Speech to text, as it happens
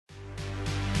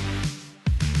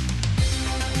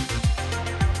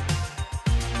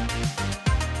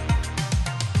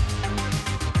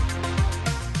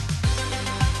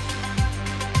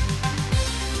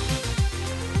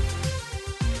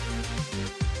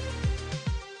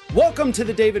Welcome to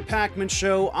the David Pakman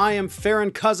Show. I am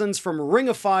Farron Cousins from Ring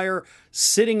of Fire,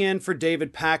 sitting in for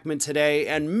David Pakman today,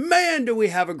 and man, do we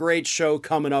have a great show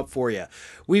coming up for you.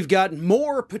 We've got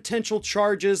more potential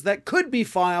charges that could be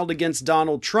filed against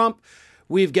Donald Trump.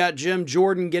 We've got Jim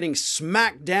Jordan getting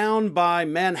smacked down by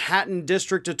Manhattan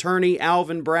District Attorney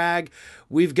Alvin Bragg.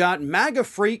 We've got MAGA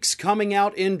freaks coming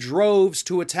out in droves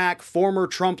to attack former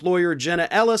Trump lawyer Jenna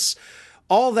Ellis.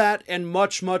 All that and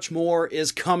much, much more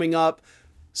is coming up.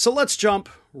 So let's jump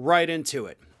right into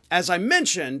it. As I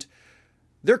mentioned,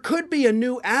 there could be a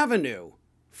new avenue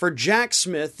for Jack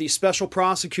Smith, the special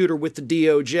prosecutor with the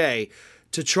DOJ,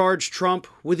 to charge Trump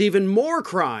with even more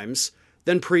crimes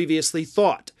than previously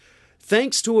thought.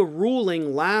 Thanks to a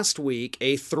ruling last week,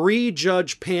 a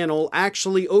 3-judge panel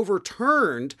actually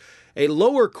overturned a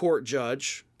lower court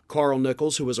judge, Carl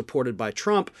Nichols, who was appointed by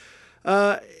Trump.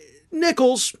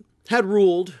 Nichols had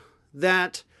ruled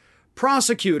that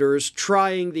prosecutors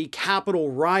trying the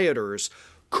Capitol rioters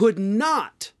could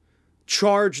not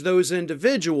charge those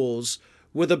individuals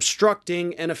with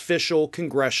obstructing an official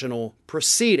congressional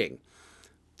proceeding.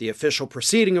 The official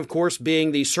proceeding, of course,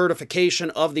 being the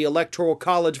certification of the Electoral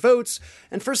College votes.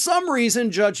 And for some reason,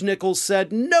 Judge Nichols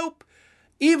said, nope,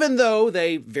 even though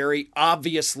they very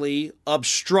obviously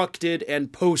obstructed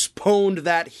and postponed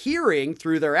that hearing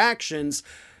through their actions,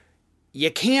 you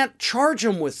can't charge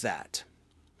them with that.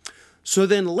 So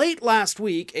then late last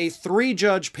week, a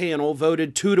 3-judge panel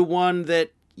voted 2-1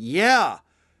 that, yeah,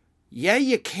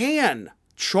 you can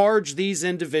charge these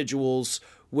individuals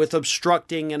with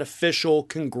obstructing an official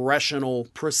congressional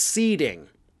proceeding.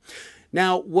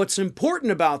 Now, what's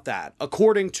important about that,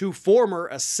 according to former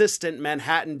Assistant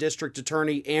Manhattan District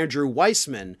Attorney Andrew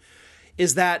Weissman,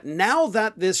 is that now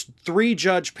that this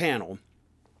 3-judge panel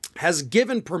has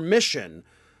given permission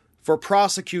for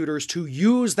prosecutors to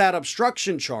use that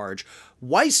obstruction charge,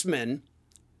 Weissman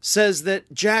says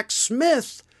that Jack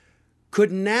Smith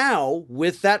could now,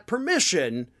 with that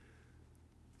permission,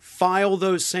 file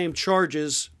those same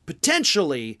charges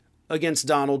potentially against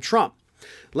Donald Trump.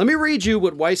 Let me read you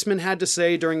what Weissman had to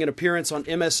say during an appearance on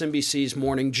MSNBC's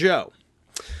Morning Joe.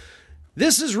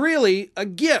 This is really a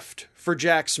gift for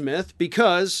Jack Smith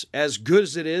because, as good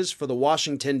as it is for the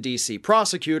Washington, D.C.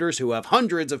 prosecutors who have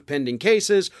hundreds of pending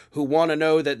cases who want to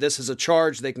know that this is a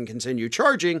charge they can continue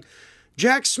charging,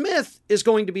 Jack Smith is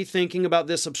going to be thinking about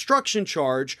this obstruction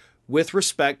charge with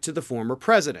respect to the former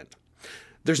president.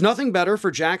 There's nothing better for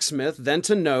Jack Smith than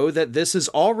to know that this has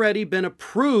already been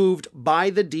approved by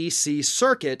the D.C.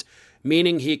 Circuit,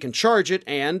 meaning he can charge it,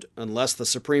 and, unless the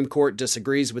Supreme Court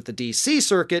disagrees with the D.C.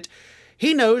 Circuit,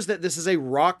 he knows that this is a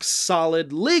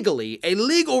rock-solid, legally, a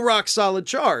legal rock-solid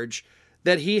charge,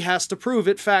 that he has to prove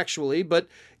it factually, but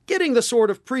getting the sort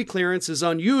of pre-clearance is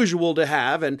unusual to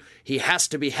have, and he has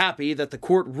to be happy that the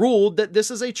court ruled that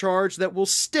this is a charge that will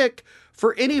stick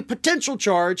for any potential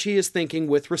charge he is thinking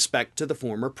with respect to the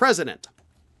former president.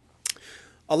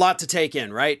 A lot to take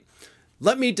in, right?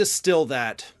 Let me distill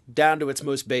that down to its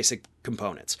most basic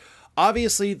components.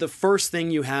 Obviously, the first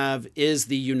thing you have is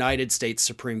the United States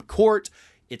Supreme Court.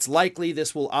 It's likely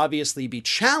this will obviously be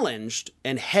challenged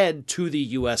and head to the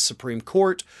U.S. Supreme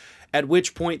Court, at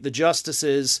which point the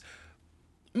justices,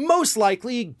 most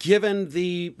likely, given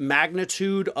the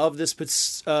magnitude of this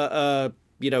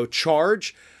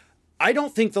charge, I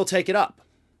don't think they'll take it up.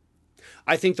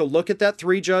 I think they'll look at that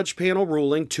 3-judge panel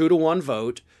ruling, 2-1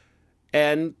 vote,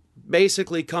 and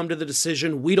basically come to the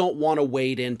decision, we don't want to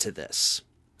wade into this.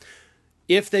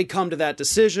 If they come to that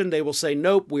decision, they will say,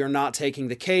 nope, we are not taking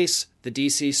the case. The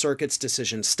D.C. Circuit's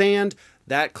decision stand.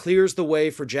 That clears the way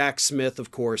for Jack Smith,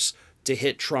 of course, to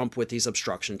hit Trump with these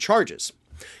obstruction charges.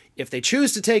 If they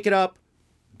choose to take it up,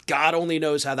 God only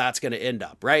knows how that's going to end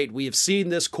up, right? We have seen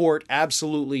this court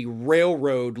absolutely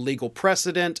railroad legal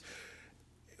precedent.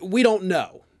 We don't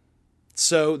know.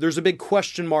 So there's a big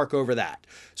question mark over that.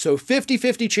 So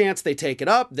 50-50 chance they take it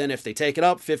up. Then if they take it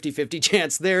up, 50-50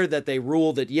 chance there that they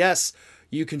rule that, yes,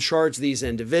 you can charge these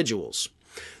individuals.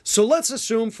 So let's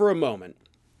assume for a moment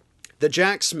that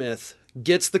Jack Smith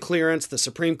gets the clearance, the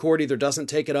Supreme Court either doesn't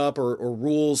take it up or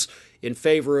rules in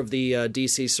favor of the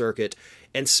D.C. Circuit,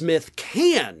 and Smith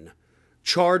can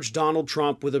charge Donald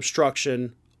Trump with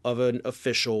obstruction of an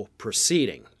official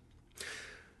proceeding.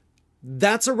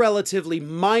 That's a relatively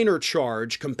minor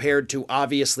charge compared to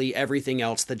obviously everything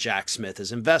else that Jack Smith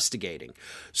is investigating.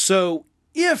 So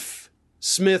if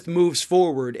Smith moves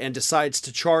forward and decides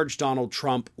to charge Donald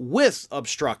Trump with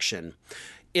obstruction,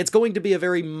 it's going to be a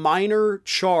very minor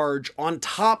charge on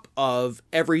top of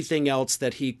everything else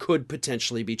that he could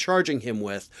potentially be charging him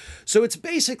with. So it's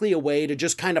basically a way to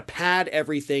just kind of pad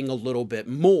everything a little bit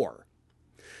more.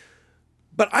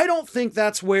 But I don't think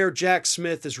that's where Jack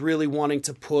Smith is really wanting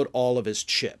to put all of his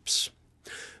chips.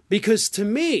 Because to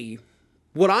me,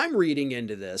 what I'm reading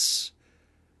into this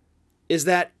is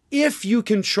that if you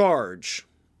can charge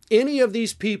any of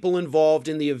these people involved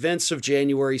in the events of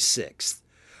January 6th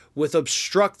with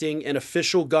obstructing an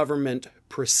official government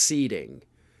proceeding,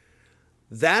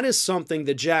 that is something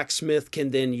that Jack Smith can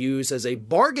then use as a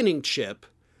bargaining chip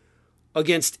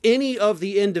against any of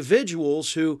the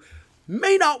individuals who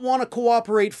may not want to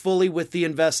cooperate fully with the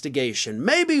investigation.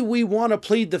 Maybe we want to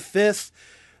plead the fifth.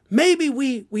 Maybe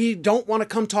we don't want to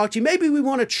come talk to you. Maybe we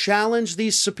want to challenge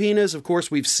these subpoenas. Of course,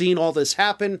 we've seen all this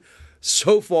happen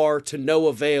so far to no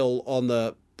avail on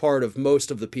the part of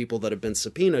most of the people that have been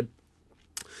subpoenaed.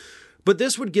 But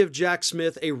this would give Jack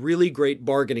Smith a really great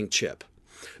bargaining chip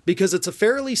because it's a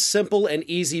fairly simple and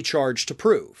easy charge to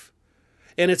prove.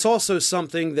 And it's also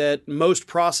something that most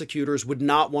prosecutors would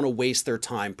not want to waste their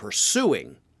time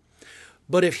pursuing.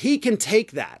 But if he can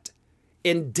take that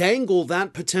and dangle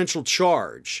that potential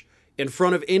charge in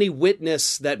front of any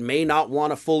witness that may not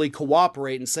want to fully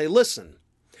cooperate and say, listen,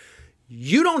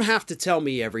 you don't have to tell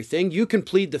me everything. You can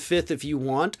plead the fifth if you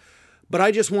want, but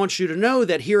I just want you to know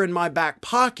that here in my back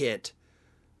pocket,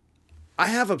 I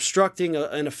have obstructing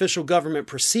an official government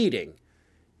proceeding,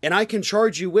 and I can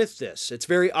charge you with this. It's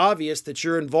very obvious that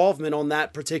your involvement on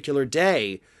that particular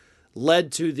day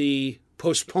led to the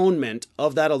postponement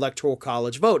of that electoral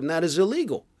college vote, and that is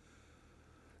illegal.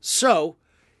 So,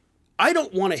 I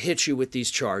don't want to hit you with these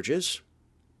charges,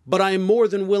 but I am more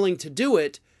than willing to do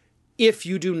it if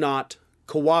you do not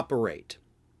cooperate.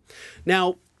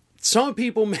 Now, some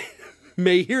people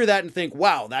may hear that and think,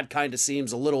 wow, that kind of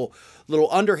seems a little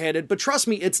underhanded, but trust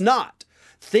me, it's not.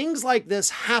 Things like this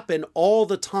happen all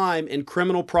the time in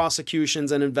criminal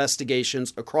prosecutions and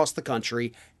investigations across the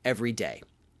country every day.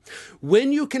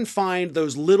 When you can find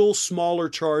those little smaller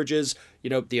charges,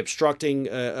 the obstructing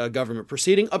a government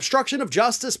proceeding, obstruction of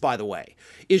justice, by the way,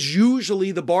 is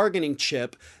usually the bargaining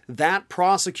chip that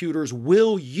prosecutors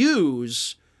will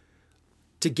use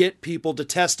to get people to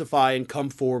testify and come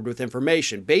forward with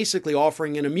information, basically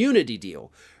offering an immunity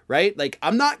deal, right? Like,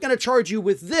 I'm not going to charge you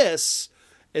with this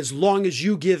as long as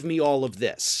you give me all of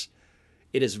this.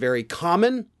 It is very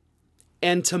common,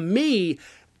 and to me,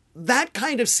 that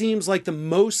kind of seems like the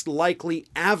most likely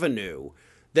avenue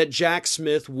that Jack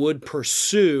Smith would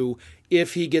pursue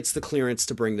if he gets the clearance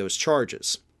to bring those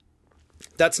charges.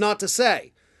 That's not to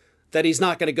say that he's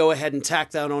not going to go ahead and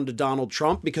tack that onto Donald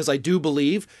Trump, because I do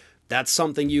believe that's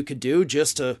something you could do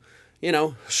just to,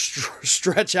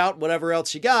 stretch out whatever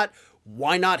else you got.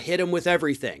 Why not hit him with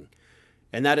everything?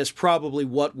 And that is probably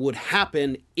what would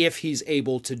happen if he's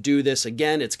able to do this.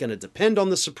 Again, it's going to depend on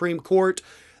the Supreme Court.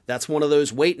 That's one of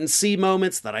those wait and see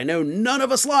moments that I know none of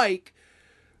us like,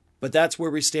 but that's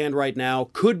where we stand right now.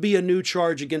 Could be a new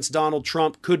charge against Donald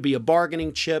Trump, could be a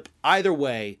bargaining chip. Either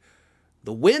way,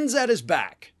 the wind's at his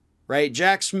back, right?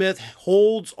 Jack Smith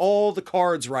holds all the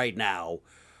cards right now.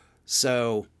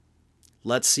 So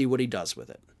let's see what he does with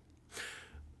it.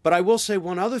 But I will say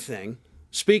one other thing.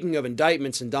 Speaking of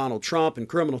indictments and Donald Trump and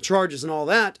criminal charges and all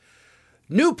that,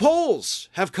 new polls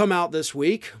have come out this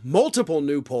week, multiple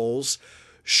new polls,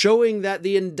 showing that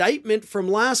the indictment from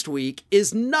last week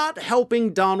is not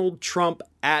helping Donald Trump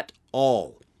at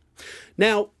all.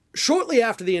 Now, shortly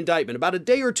after the indictment, about a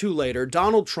day or two later,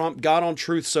 Donald Trump got on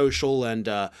Truth Social and,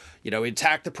 he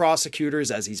attacked the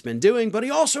prosecutors as he's been doing, but he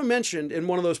also mentioned in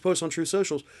one of those posts on Truth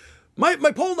Socials, my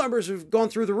poll numbers have gone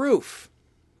through the roof.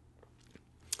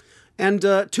 And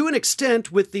to an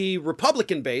extent, with the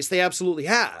Republican base, they absolutely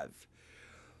have.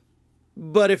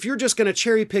 But if you're just going to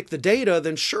cherry pick the data,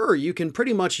 then sure, you can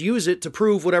pretty much use it to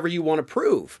prove whatever you want to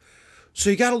prove. So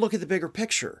you got to look at the bigger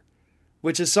picture,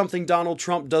 which is something Donald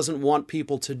Trump doesn't want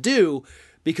people to do,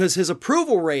 because his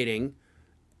approval rating,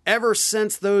 ever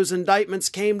since those indictments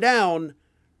came down,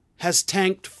 has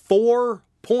tanked 4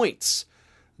 points,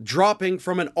 dropping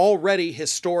from an already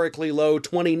historically low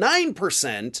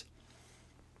 29%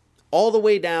 all the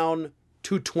way down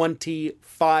to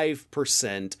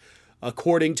 25%,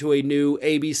 according to a new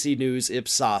ABC News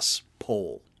Ipsos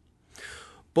poll.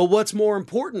 But what's more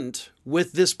important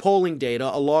with this polling data,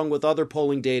 along with other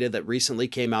polling data that recently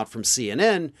came out from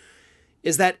CNN,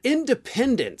 is that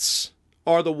independents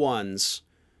are the ones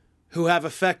who have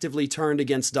effectively turned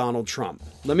against Donald Trump.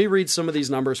 Let me read some of these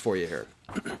numbers for you here.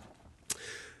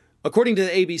 According to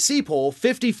the ABC poll,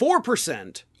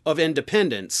 54% of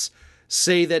independents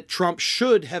say that Trump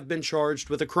should have been charged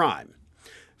with a crime.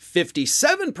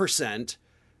 57%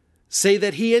 say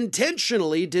that he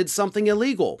intentionally did something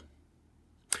illegal.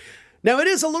 Now, it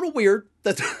is a little weird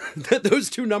that, that those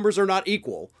two numbers are not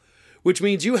equal. which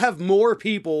means you have more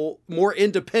people, more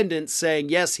independents saying,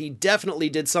 yes, he definitely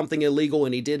did something illegal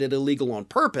and he did it illegal on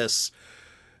purpose.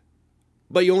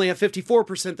 But you only have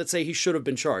 54% that say he should have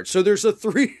been charged. So there's a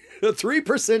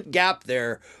 3% gap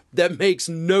there that makes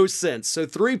no sense. So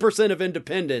 3% of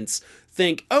independents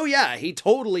think, oh yeah, he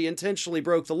totally intentionally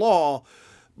broke the law,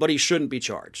 but he shouldn't be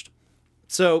charged.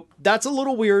 So that's a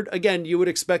little weird. Again, you would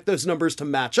expect those numbers to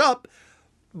match up,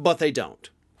 but they don't.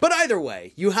 But either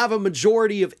way, you have a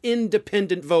majority of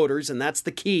independent voters, and that's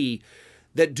the key,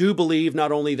 that do believe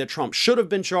not only that Trump should have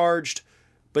been charged,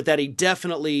 but that he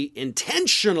definitely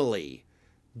intentionally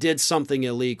did something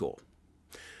illegal.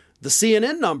 The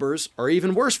CNN numbers are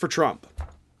even worse for Trump.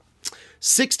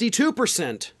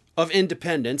 62% of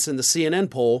independents in the CNN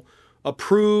poll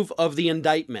approve of the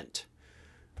indictment.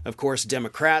 Of course,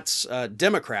 Democrats, I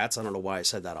don't know why I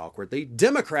said that awkwardly,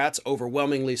 Democrats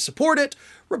overwhelmingly support it,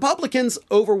 Republicans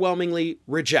overwhelmingly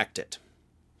reject it.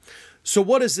 So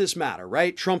what does this matter,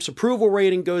 right? Trump's approval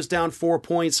rating goes down 4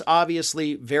 points,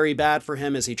 obviously very bad for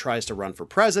him as he tries to run for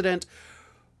president,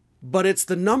 but it's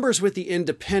the numbers with the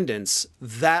independents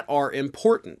that are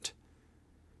important.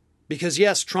 Because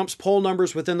yes, Trump's poll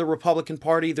numbers within the Republican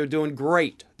Party, they're doing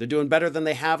great. They're doing better than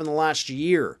they have in the last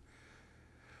year.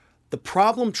 The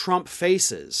problem Trump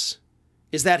faces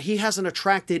is that he hasn't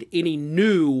attracted any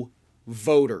new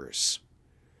voters.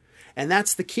 And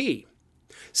that's the key.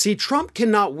 See, Trump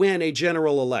cannot win a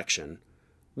general election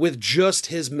with just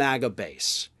his MAGA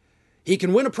base. He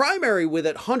can win a primary with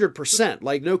it 100%,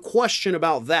 like no question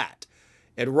about that.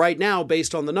 And right now,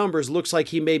 based on the numbers, looks like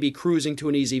he may be cruising to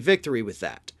an easy victory with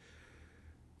that.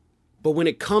 But when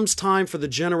it comes time for the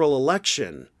general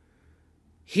election,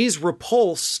 he's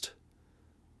repulsed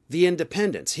the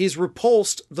independents. He's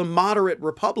repulsed the moderate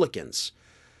Republicans.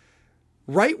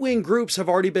 Right-wing groups have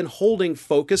already been holding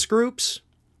focus groups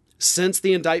since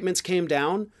the indictments came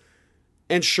down.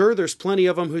 And sure, there's plenty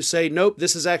of them who say, nope,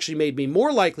 this has actually made me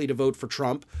more likely to vote for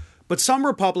Trump. But some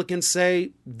Republicans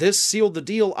say, this sealed the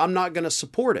deal, I'm not going to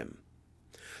support him.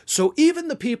 So even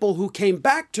the people who came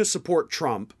back to support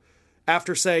Trump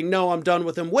after saying, no, I'm done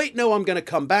with him, wait, no, I'm going to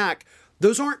come back,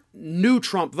 those aren't new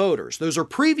Trump voters. Those are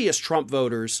previous Trump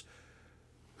voters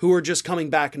who are just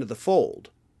coming back into the fold.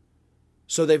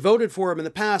 So they voted for him in the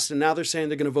past, and now they're saying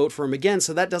they're going to vote for him again.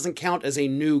 So that doesn't count as a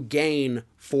new gain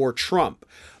for Trump.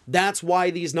 That's why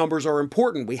these numbers are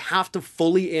important. We have to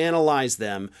fully analyze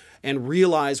them and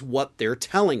realize what they're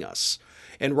telling us.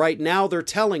 And right now they're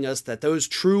telling us that those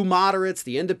true moderates,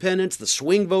 the independents, the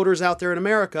swing voters out there in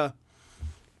America,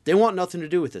 they want nothing to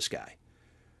do with this guy.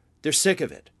 They're sick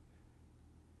of it.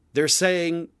 They're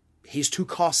saying he's too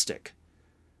caustic.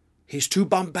 He's too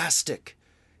bombastic.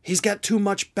 He's got too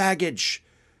much baggage.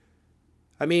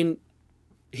 I mean,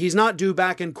 he's not due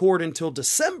back in court until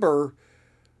December,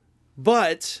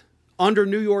 but under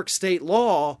New York state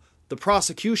law, the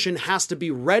prosecution has to be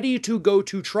ready to go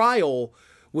to trial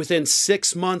within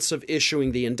 6 months of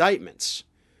issuing the indictments.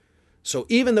 So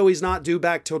even though he's not due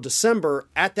back till December,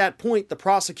 at that point, the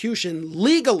prosecution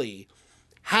legally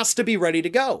has to be ready to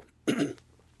go.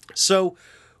 So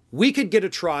we could get a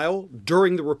trial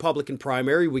during the Republican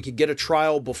primary. We could get a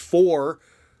trial before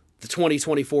the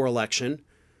 2024 election.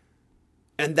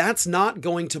 And that's not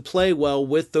going to play well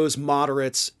with those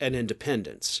moderates and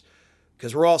independents.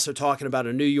 Because we're also talking about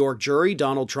a New York jury.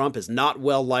 Donald Trump is not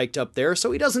well liked up there,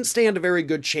 so he doesn't stand a very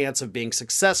good chance of being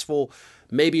successful,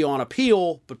 maybe on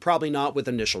appeal, but probably not with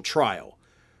initial trial.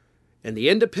 And the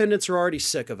independents are already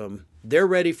sick of him. They're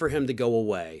ready for him to go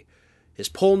away. His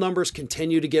poll numbers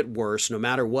continue to get worse no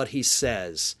matter what he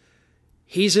says.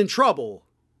 He's in trouble,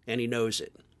 and he knows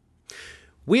it.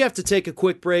 We have to take a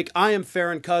quick break. I am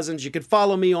Farron Cousins. You can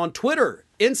follow me on Twitter,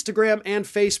 Instagram, and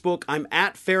Facebook. I'm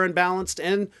at Farron Balanced,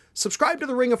 and subscribe to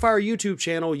the Ring of Fire YouTube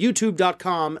channel,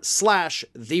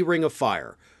 youtube.com/The Ring of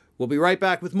Fire. We'll be right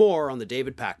back with more on The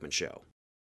David Pakman Show.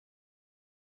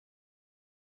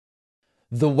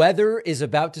 The weather is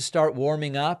about to start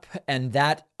warming up, and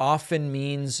that often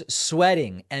means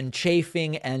sweating and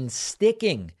chafing and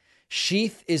sticking.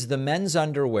 Sheath is the men's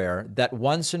underwear that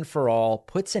once and for all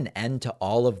puts an end to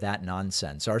all of that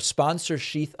nonsense. Our sponsor,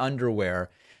 Sheath Underwear,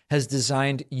 has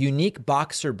designed unique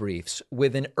boxer briefs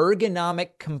with an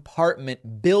ergonomic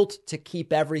compartment built to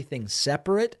keep everything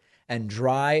separate and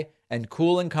dry and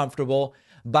cool and comfortable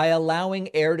by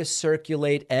allowing air to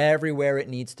circulate everywhere it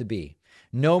needs to be.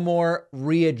 No more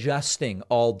readjusting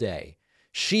all day.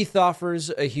 Sheath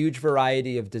offers a huge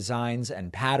variety of designs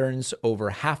and patterns. Over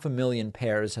 500,000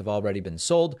 pairs have already been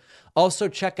sold. Also,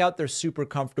 check out their super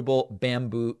comfortable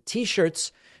bamboo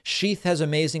t-shirts. Sheath has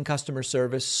amazing customer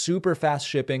service, super fast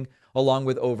shipping, along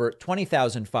with over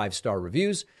 20,000 five-star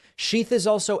reviews. Sheath is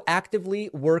also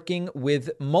actively working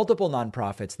with multiple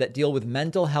nonprofits that deal with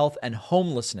mental health and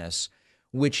homelessness,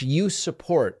 which you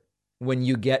support when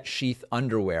you get Sheath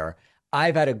underwear.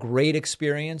 I've had a great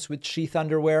experience with Sheath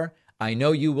underwear. I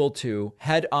know you will too.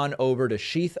 Head on over to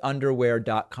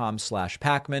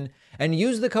sheathunderwear.com/Pacman and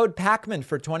use the code Pacman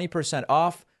for 20%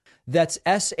 off. That's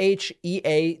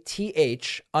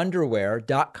SHEATH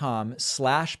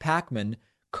underwear.com/Pacman.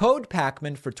 Code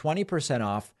Pacman for 20%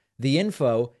 off. The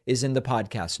info is in the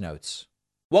podcast notes.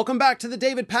 Welcome back to the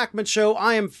David Pacman Show.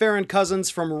 I am Farron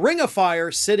Cousins from Ring of Fire,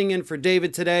 sitting in for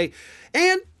David today.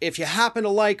 And if you happen to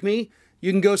like me,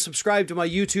 you can go subscribe to my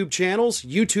YouTube channels,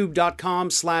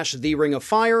 youtube.com/The Ring of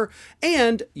Fire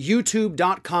and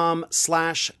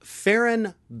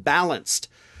youtube.com/Farron Balanced.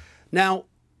 Now,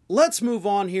 let's move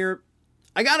on here.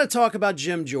 I got to talk about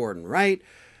Jim Jordan, right?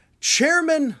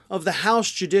 Chairman of the House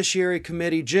Judiciary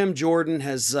Committee, Jim Jordan,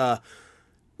 has,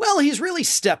 he's really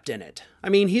stepped in it. I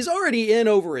mean, he's already in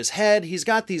over his head. He's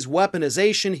got these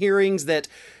weaponization hearings that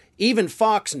even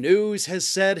Fox News has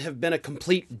said have been a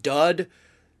complete dud.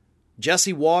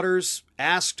 Jesse Waters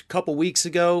asked a couple weeks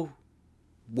ago,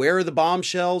 where are the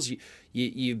bombshells?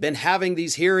 You've been having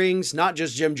these hearings, not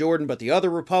just Jim Jordan, but the other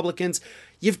Republicans.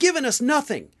 You've given us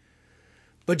nothing.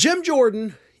 But Jim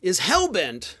Jordan is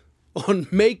hell-bent on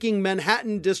making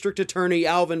Manhattan District Attorney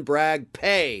Alvin Bragg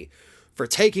pay for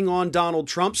taking on Donald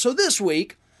Trump. So this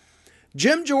week,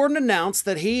 Jim Jordan announced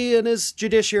that he and his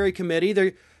Judiciary Committee,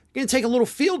 they're going to take a little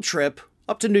field trip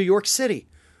up to New York City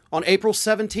on April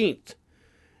 17th.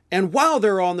 And while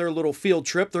they're on their little field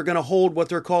trip, they're going to hold what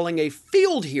they're calling a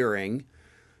field hearing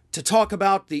to talk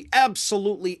about the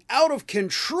absolutely out of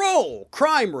control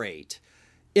crime rate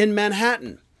in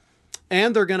Manhattan.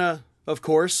 And they're going to, of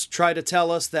course, try to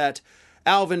tell us that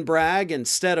Alvin Bragg,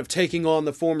 instead of taking on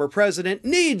the former president,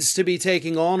 needs to be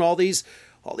taking on all these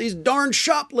darn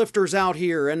shoplifters out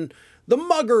here and the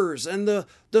muggers and the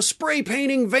spray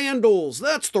painting vandals.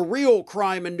 That's the real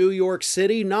crime in New York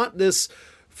City, not this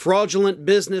fraudulent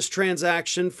business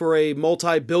transaction for a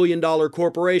multi-billion-dollar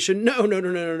corporation. No.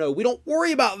 We don't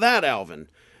worry about that, Alvin.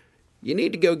 You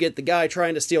need to go get the guy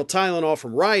trying to steal Tylenol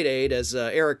from Rite Aid, as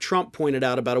Eric Trump pointed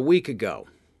out about a week ago.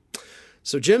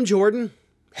 So Jim Jordan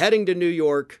heading to New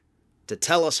York to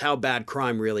tell us how bad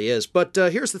crime really is. But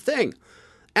here's the thing.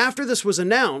 After this was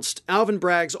announced, Alvin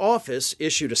Bragg's office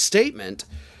issued a statement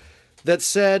that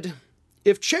said,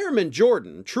 if Chairman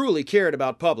Jordan truly cared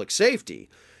about public safety,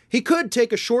 he could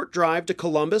take a short drive to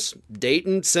Columbus,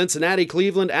 Dayton, Cincinnati,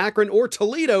 Cleveland, Akron, or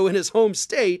Toledo in his home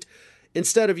state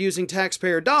instead of using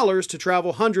taxpayer dollars to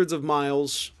travel hundreds of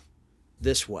miles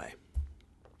this way.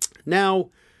 Now,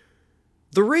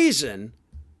 the reason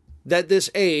that this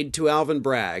aide to Alvin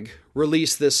Bragg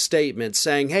released this statement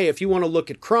saying, hey, if you want to look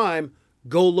at crime,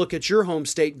 go look at your home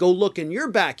state, go look in your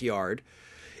backyard,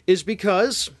 is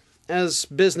because, as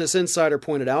Business Insider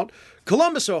pointed out,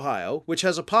 Columbus, Ohio, which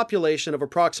has a population of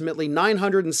approximately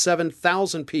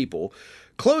 907,000 people,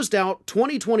 closed out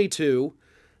 2022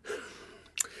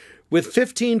 with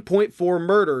 15.4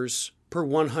 murders per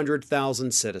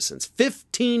 100,000 citizens.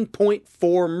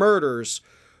 15.4 murders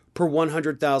per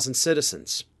 100,000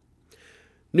 citizens.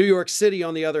 New York City,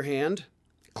 on the other hand,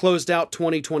 closed out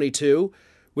 2022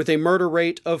 with a murder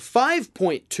rate of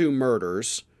 5.2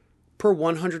 murders per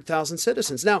 100,000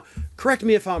 citizens. Now, correct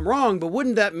me if I'm wrong, but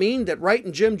wouldn't that mean that right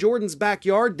in Jim Jordan's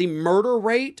backyard, the murder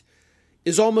rate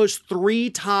is almost 3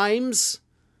 times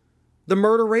the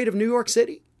murder rate of New York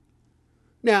City?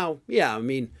 Now, yeah, I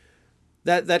mean,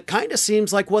 that kind of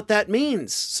seems like what that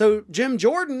means. So Jim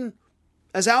Jordan,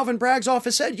 as Alvin Bragg's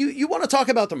office said, you want to talk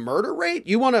about the murder rate?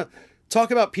 You want to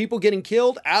talk about people getting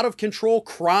killed, out of control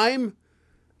crime?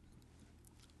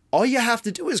 All you have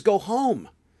to do is go home.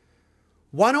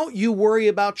 Why don't you worry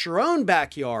about your own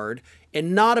backyard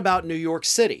and not about New York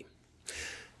City?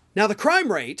 Now, the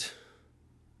crime rate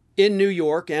in New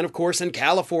York and, of course, in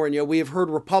California, we have heard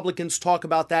Republicans talk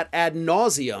about that ad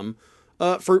nauseum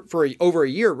for over a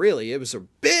year, really. It was a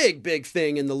big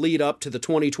thing in the lead up to the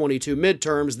 2022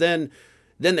 midterms. Then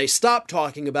they stopped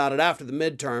talking about it after the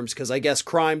midterms because I guess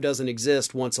crime doesn't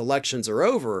exist once elections are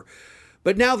over.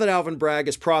 But now that Alvin Bragg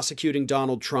is prosecuting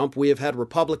Donald Trump, we have had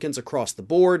Republicans across the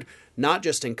board, not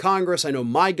just in Congress. I know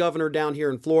my governor down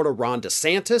here in Florida, Ron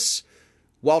DeSantis,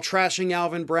 while trashing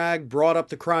Alvin Bragg, brought up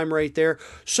the crime rate there.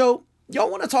 So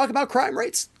y'all want to talk about crime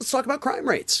rates? Let's talk about crime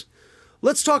rates.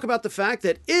 Let's talk about the fact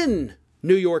that in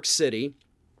New York City,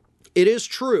 it is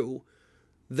true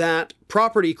that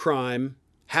property crime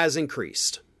has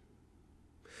increased.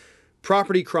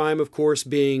 Property crime, of course,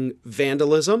 being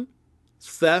vandalism,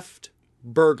 theft,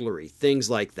 burglary,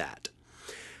 things like that.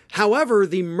 However,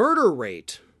 the murder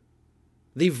rate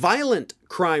The violent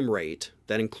crime rate,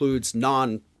 that includes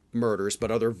non-murders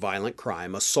but other violent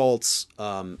crime, assaults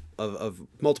of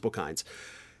multiple kinds,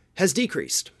 has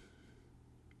decreased.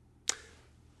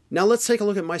 Now let's take a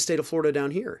look at my state of Florida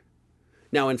down here.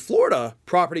 Now in Florida,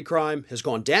 property crime has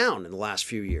gone down in the last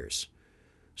few years.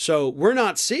 So we're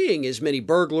not seeing as many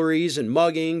burglaries and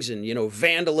muggings and,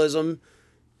 vandalism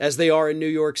as they are in New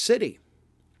York City.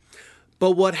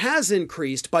 But what has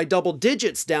increased by double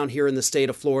digits down here in the state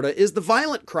of Florida is the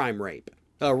violent crime rate.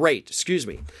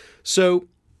 So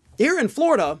here in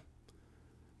Florida,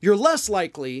 you're less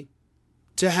likely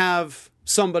to have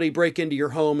somebody break into your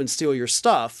home and steal your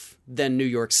stuff than New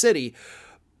York City,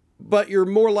 but you're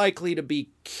more likely to be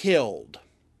killed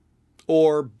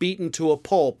or beaten to a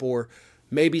pulp or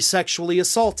maybe sexually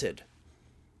assaulted.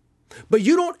 But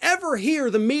you don't ever hear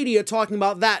the media talking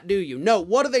about that, do you? No,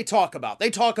 what do they talk about? They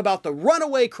talk about the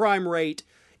runaway crime rate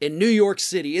in New York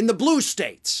City, in the blue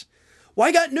states. Well,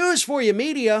 I got news for you,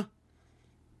 media.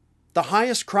 The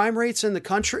highest crime rates in the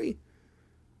country,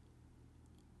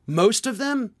 most of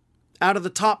them out of the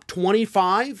top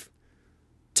 25,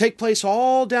 take place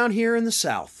all down here in the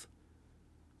South.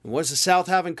 And what does the South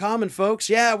have in common, folks?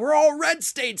 Yeah, we're all red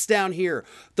states down here.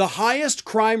 The highest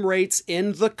crime rates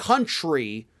in the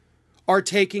country are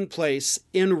taking place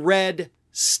in red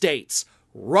states,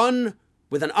 run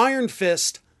with an iron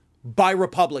fist by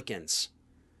Republicans.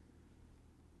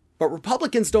 But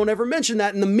Republicans don't ever mention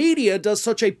that, and the media does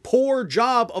such a poor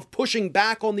job of pushing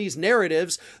back on these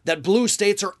narratives that blue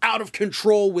states are out of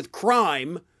control with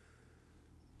crime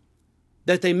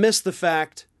that they miss the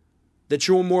fact that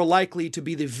you're more likely to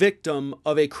be the victim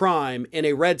of a crime in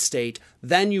a red state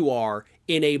than you are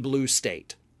in a blue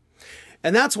state.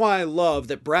 And that's why I love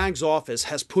that Bragg's office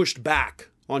has pushed back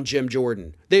on Jim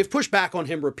Jordan. They've pushed back on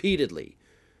him repeatedly.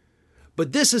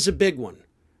 But this is a big one.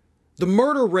 The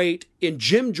murder rate in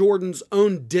Jim Jordan's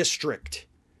own district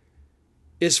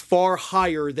is far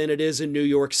higher than it is in New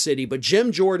York City. But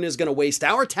Jim Jordan is going to waste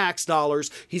our tax dollars.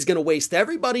 He's going to waste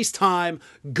everybody's time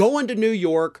going to New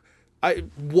York.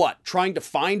 Trying to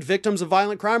find victims of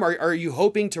violent crime? Are you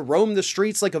hoping to roam the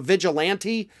streets like a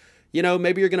vigilante?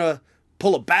 Maybe you're going to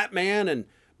pull a Batman and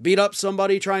beat up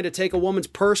somebody trying to take a woman's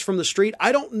purse from the street.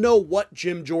 I don't know what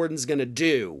Jim Jordan's going to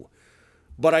do.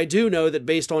 But I do know that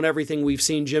based on everything we've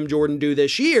seen Jim Jordan do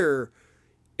this year,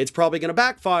 it's probably going to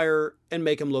backfire and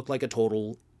make him look like a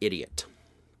total idiot.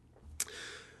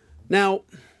 Now,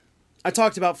 I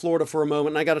talked about Florida for a moment,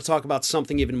 and I got to talk about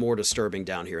something even more disturbing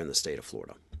down here in the state of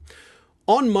Florida.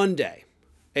 On Monday,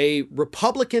 a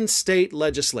Republican state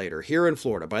legislator here in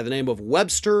Florida by the name of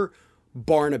Webster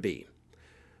Barnaby,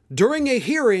 during a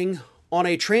hearing on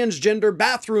a transgender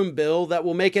bathroom bill that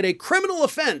will make it a criminal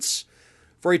offense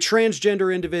for a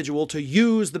transgender individual to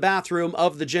use the bathroom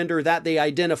of the gender that they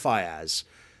identify as,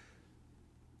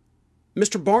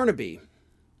 Mr. Barnaby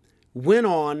went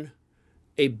on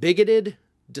a bigoted,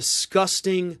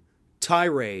 disgusting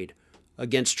tirade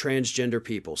against transgender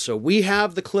people. So we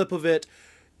have the clip of it.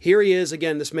 Here he is.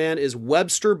 Again, this man is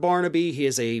Webster Barnaby. He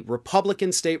is a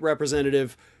Republican state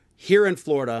representative here in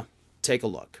Florida. Take a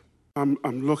look. I'm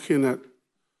looking at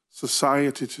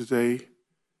society today,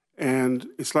 and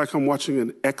it's like I'm watching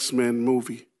an X-Men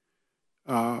movie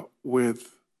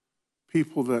with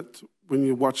people that, when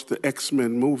you watch the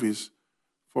X-Men movies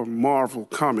for Marvel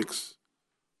Comics,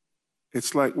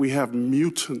 it's like we have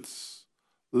mutants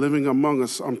living among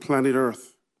us on planet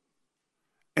Earth.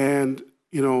 And,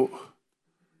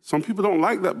 some people don't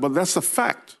like that, but that's a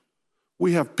fact.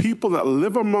 We have people that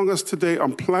live among us today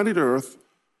on planet Earth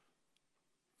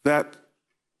that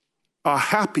are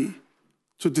happy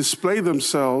to display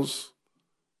themselves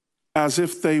as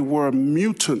if they were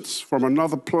mutants from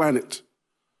another planet.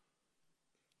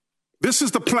 This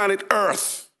is the planet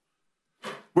Earth,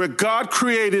 where God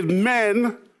created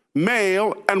men,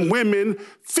 male, and women,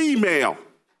 female.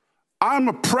 I'm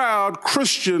a proud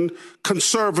Christian,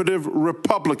 conservative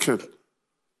Republican.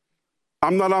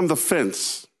 I'm not on the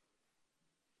fence.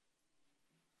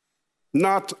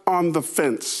 Not on the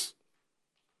fence.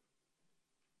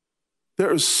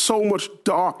 There is so much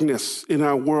darkness in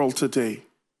our world today.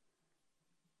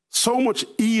 So much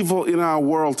evil in our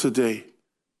world today.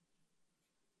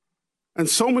 And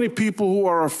so many people who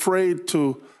are afraid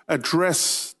to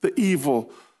address the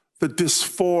evil, the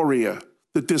dysphoria,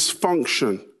 the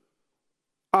dysfunction.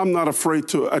 I'm not afraid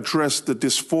to address the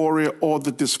dysphoria or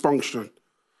the dysfunction.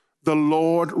 The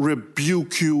Lord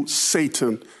rebuke you,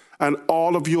 Satan, and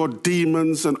all of your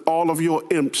demons and all of your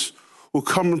imps who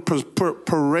come and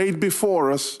parade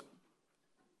before us.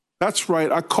 That's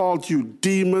right, I called you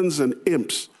demons and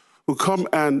imps who come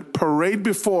and parade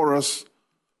before us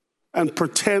and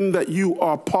pretend that you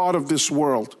are part of this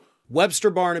world. Webster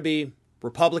Barnaby,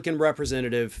 Republican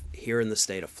representative here in the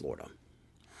state of Florida.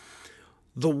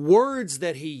 The words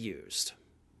that he used,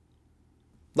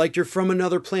 like you're from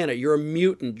another planet, you're a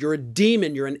mutant, you're a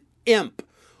demon, you're an imp,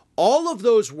 all of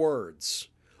those words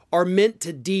are meant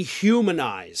to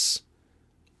dehumanize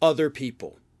other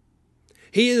people.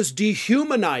 He is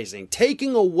dehumanizing,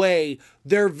 taking away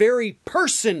their very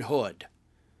personhood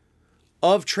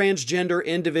of transgender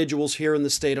individuals here in the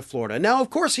state of Florida. Now, of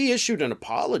course, he issued an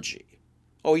apology.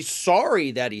 Oh, he's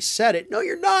sorry that he said it. No,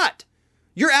 you're not.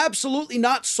 You're absolutely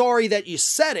not sorry that you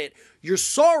said it. You're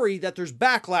sorry that there's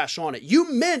backlash on it.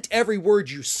 You meant every word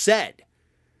you said.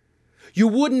 You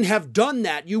wouldn't have done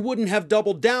that. You wouldn't have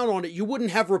doubled down on it. You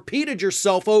wouldn't have repeated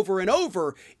yourself over and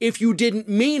over if you didn't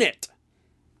mean it.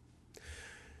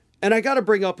 And I got to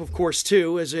bring up, of course,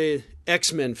 too, as a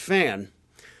X-Men fan,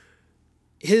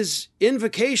 his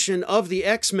invocation of the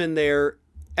X-Men there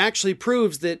actually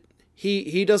proves that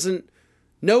he doesn't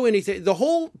know anything. The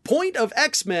whole point of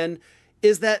X-Men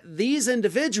is that these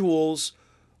individuals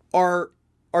are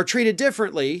treated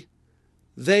differently.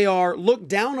 They are looked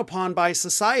down upon by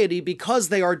society because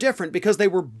they are different, because they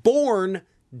were born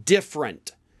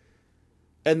different.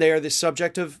 And they are the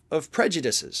subject of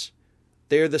prejudices.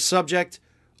 They are the subject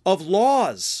of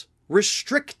laws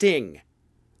restricting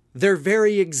their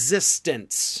very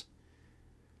existence.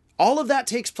 All of that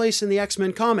takes place in the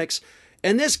X-Men comics,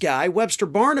 and this guy, Webster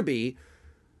Barnaby,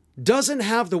 doesn't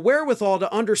have the wherewithal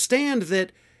to understand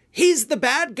that he's the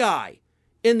bad guy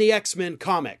in the X-Men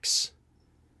comics.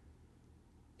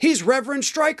 He's Reverend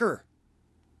Stryker,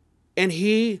 and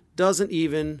he doesn't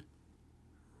even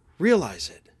realize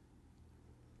it.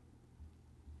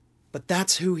 But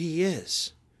that's who he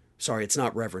is. Sorry, it's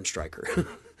not Reverend Stryker.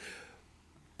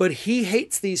 But he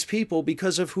hates these people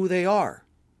because of who they are.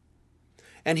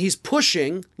 And he's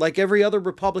pushing, like every other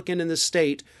Republican in the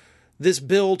state, this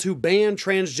bill to ban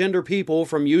transgender people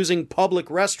from using public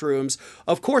restrooms.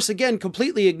 Of course, again,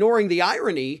 completely ignoring the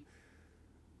irony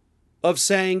of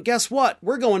saying, guess what?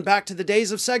 We're going back to the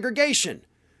days of segregation.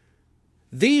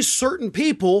 These certain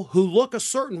people who look a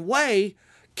certain way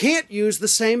can't use the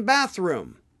same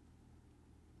bathroom.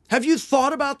 Have you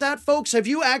thought about that, folks? Have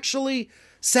you actually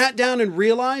sat down and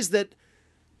realized that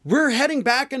we're heading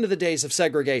back into the days of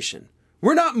segregation?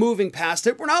 We're not moving past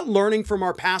it. We're not learning from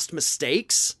our past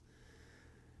mistakes.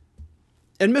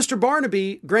 And Mr.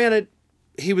 Barnaby, granted,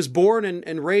 he was born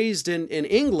and raised in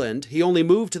England. He only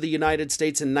moved to the United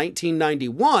States in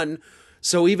 1991.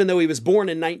 So even though he was born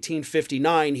in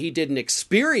 1959, he didn't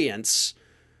experience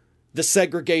the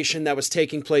segregation that was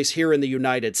taking place here in the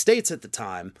United States at the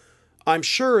time. I'm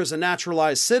sure as a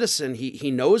naturalized citizen,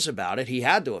 he knows about it. He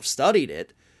had to have studied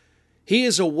it. He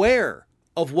is aware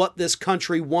of what this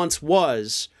country once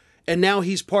was, and now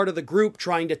he's part of the group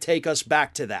trying to take us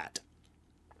back to that.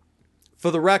 For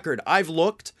the record, I've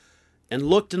looked and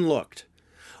looked and looked.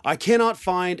 I cannot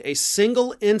find a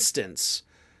single instance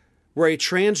where a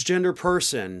transgender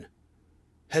person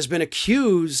has been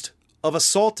accused of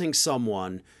assaulting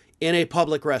someone in a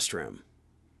public restroom.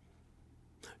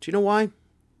 Do you know why?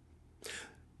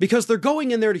 Because they're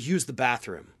going in there to use the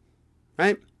bathroom,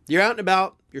 right? You're out and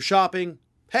about, you're shopping.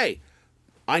 Hey,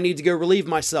 I need to go relieve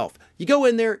myself. You go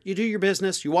in there, you do your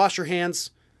business, you wash your hands,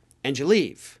 and you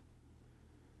leave.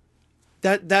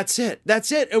 That's it.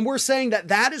 That's it. And we're saying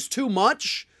that is too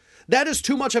much. That is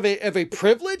too much of a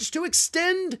privilege to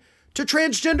extend to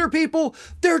transgender people.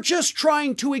 They're just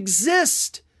trying to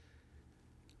exist.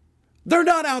 They're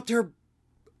not out there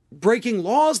breaking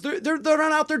laws. They're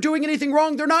not out there doing anything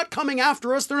wrong. They're not coming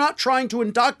after us. They're not trying to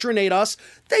indoctrinate us.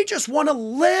 They just want to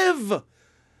live.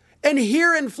 And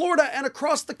here in Florida and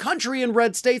across the country in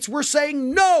red states, we're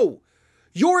saying, no,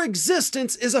 your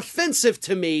existence is offensive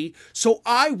to me, so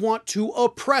I want to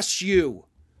oppress you.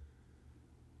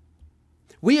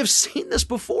 We have seen this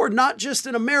before, not just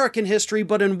in American history,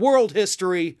 but in world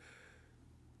history.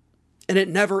 And it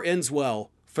never ends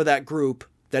well for that group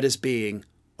that is being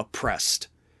oppressed.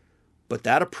 But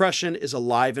that oppression is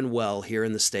alive and well here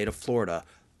in the state of Florida,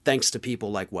 thanks to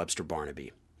people like Webster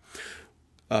Barnaby.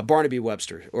 Barnaby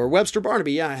Webster, or Webster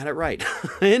Barnaby. Yeah, I had it right.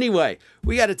 Anyway,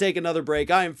 we got to take another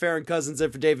break. I am Farron Cousins in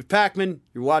for David Pakman.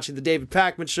 You're watching The David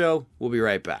Pakman Show. We'll be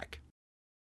right back.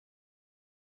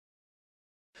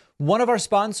 One of our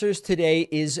sponsors today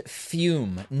is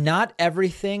Fume. Not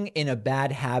everything in a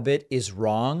bad habit is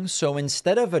wrong, so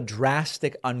instead of a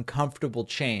drastic, uncomfortable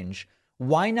change,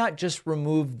 why not just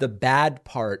remove the bad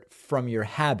part from your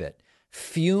habit?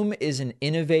 Fume is an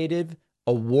innovative,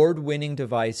 award-winning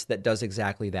device that does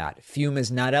exactly that. Fume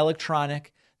is not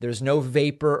electronic. There's no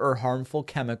vapor or harmful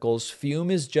chemicals.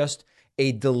 Fume is just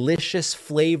a delicious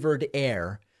flavored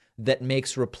air that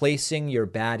makes replacing your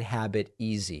bad habit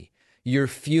easy. Your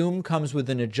Fume comes with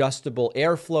an adjustable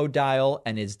airflow dial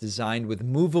and is designed with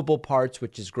movable parts,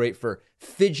 which is great for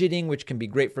fidgeting, which can be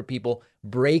great for people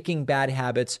breaking bad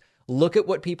habits. Look at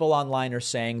what people online are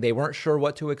saying. They weren't sure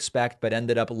what to expect, but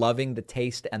ended up loving the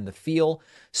taste and the feel.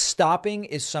 Stopping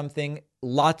is something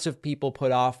lots of people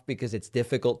put off because it's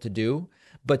difficult to do,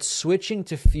 but switching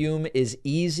to Fume is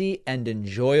easy and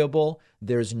enjoyable.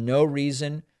 There's no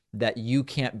reason that you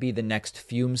can't be the next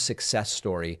Fume success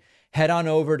story. Head on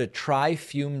over to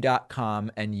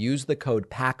tryfume.com and use the code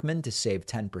PACMAN to save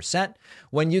 10%.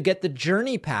 When you get the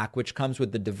Journey Pack, which comes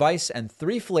with the device and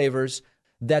 3 flavors,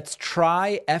 that's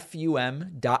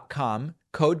tryfum.com.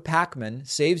 Code PACMAN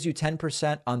saves you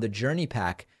 10% on the Journey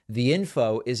Pack. The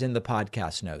info is in the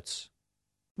podcast notes.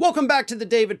 Welcome back to the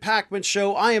David Pakman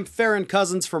Show. I am Farron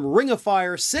Cousins from Ring of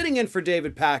Fire, sitting in for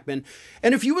David Pakman.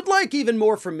 And if you would like even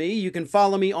more from me, you can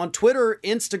follow me on Twitter,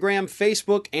 Instagram,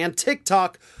 Facebook, and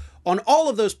TikTok. On all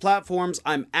of those platforms,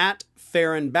 I'm at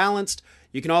Farron Balanced.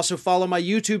 You can also follow my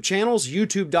YouTube channels,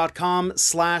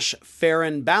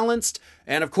 youtube.com/Farron Balanced.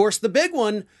 And of course, the big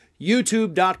one,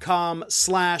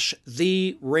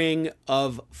 youtube.com/The Ring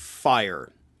of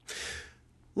Fire.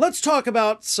 Let's talk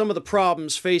about some of the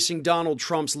problems facing Donald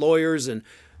Trump's lawyers. And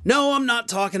no, I'm not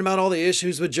talking about all the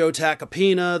issues with Joe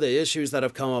Tacopina, the issues that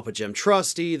have come up with Jim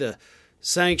Trusty, the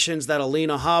sanctions that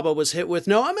Alina Habba was hit with.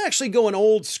 No, I'm actually going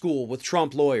old school with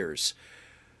Trump lawyers.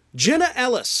 Jenna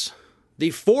Ellis,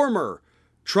 the former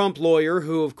Trump lawyer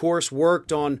who, of course,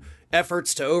 worked on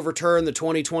efforts to overturn the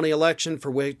 2020 election,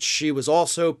 for which she was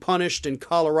also punished in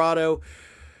Colorado.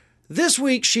 This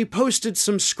week, she posted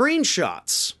some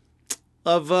screenshots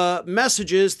of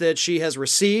messages that she has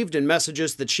received and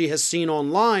messages that she has seen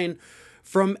online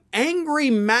from angry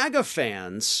MAGA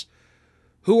fans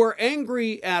who are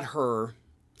angry at her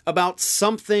about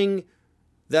something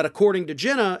that, according to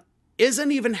Jenna,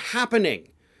 isn't even happening.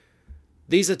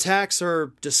 These attacks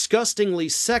are disgustingly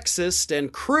sexist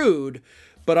and crude,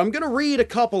 but I'm going to read a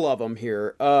couple of them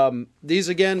here. These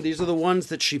are the ones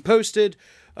that she posted.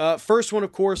 First one,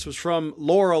 of course, was from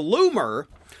Laura Loomer,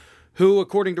 who,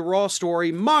 according to Raw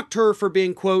Story, mocked her for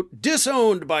being, quote,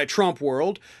 disowned by Trump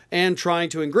world and trying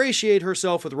to ingratiate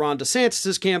herself with Ron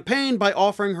DeSantis' campaign by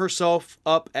offering herself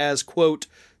up as, quote,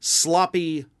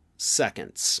 sloppy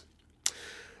seconds.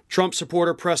 Trump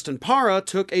supporter Preston Para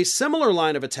took a similar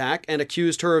line of attack and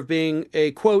accused her of being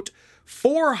a, quote,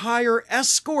 for-hire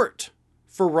escort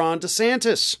for Ron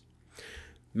DeSantis.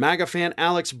 MAGA fan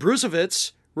Alex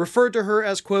Brusovitz referred to her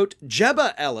as, quote,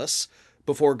 Jebba Ellis,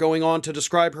 before going on to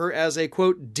describe her as a,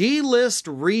 quote, D-list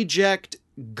reject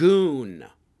goon.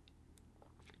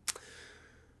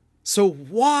 So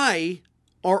why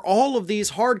are all of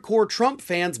these hardcore Trump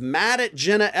fans mad at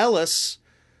Jenna Ellis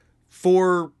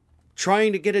for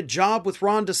trying to get a job with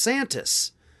Ron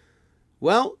DeSantis?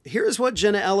 Well, here's what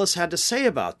Jenna Ellis had to say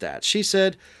about that. She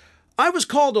said, I was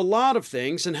called a lot of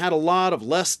things and had a lot of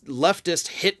leftist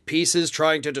hit pieces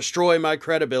trying to destroy my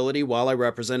credibility while I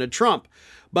represented Trump.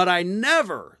 But I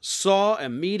never saw a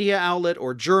media outlet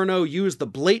or journo use the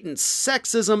blatant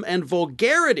sexism and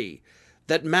vulgarity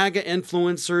that MAGA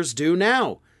influencers do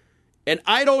now. And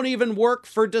I don't even work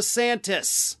for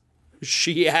DeSantis,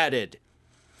 she added.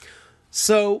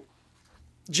 So,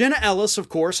 Jenna Ellis, of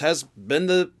course, has been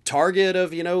the target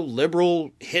of,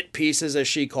 liberal hit pieces, as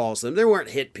she calls them. They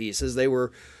weren't hit pieces. They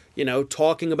were,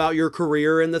 talking about your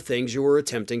career and the things you were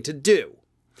attempting to do.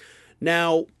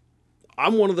 Now,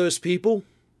 I'm one of those people.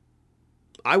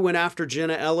 I went after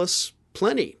Jenna Ellis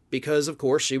plenty because, of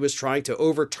course, she was trying to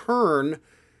overturn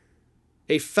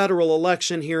a federal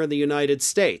election here in the United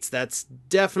States. That's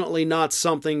definitely not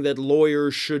something that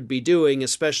lawyers should be doing,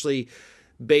 especially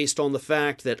based on the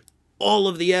fact that all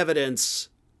of the evidence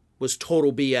was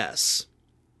total BS.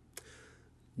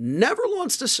 Never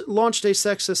launched a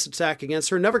sexist attack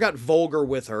against her, never got vulgar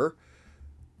with her,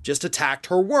 just attacked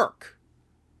her work,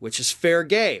 which is fair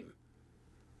game.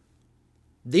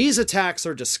 These attacks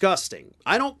are disgusting.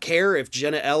 I don't care if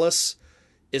Jenna Ellis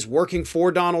is working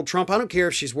for Donald Trump. I don't care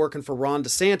if she's working for Ron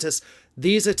DeSantis.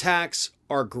 These attacks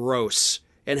are gross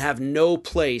and have no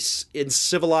place in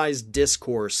civilized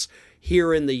discourse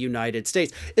here in the United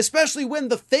States, especially when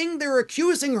the thing they're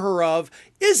accusing her of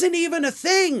isn't even a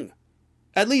thing.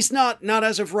 At least not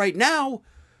as of right now.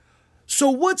 So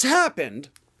what's happened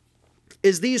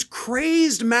is these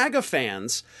crazed MAGA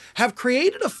fans have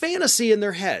created a fantasy in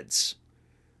their heads.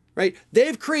 Right?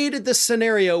 They've created this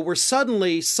scenario where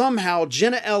suddenly, somehow,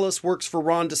 Jenna Ellis works for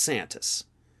Ron DeSantis.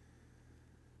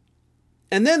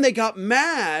 And then they got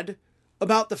mad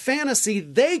about the fantasy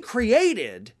they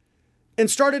created and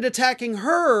started attacking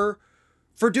her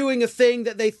for doing a thing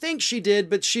that they think she did,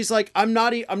 but she's like, I'm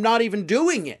not even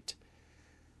doing it.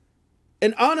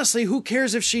 And honestly, who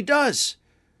cares if she does?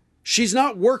 She's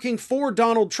not working for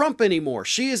Donald Trump anymore.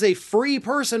 She is a free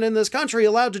person in this country,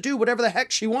 allowed to do whatever the heck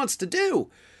she wants to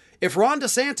do. If Ron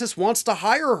DeSantis wants to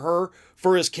hire her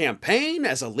for his campaign,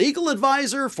 as a legal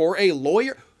advisor, for a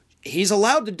lawyer, he's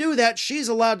allowed to do that. She's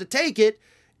allowed to take it.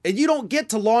 And you don't get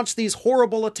to launch these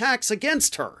horrible attacks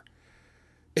against her.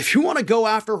 If you want to go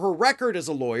after her record as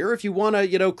a lawyer, if you want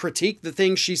to, critique the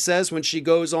things she says when she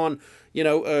goes on,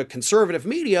 conservative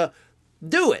media,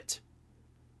 do it.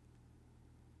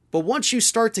 But once you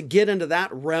start to get into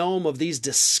that realm of these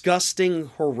disgusting,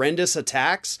 horrendous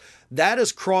attacks, that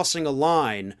is crossing a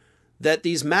line that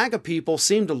these MAGA people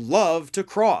seem to love to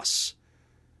cross.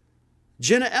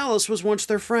 Jenna Ellis was once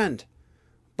their friend.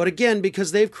 But again,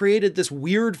 because they've created this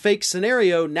weird fake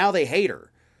scenario, now they hate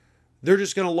her. They're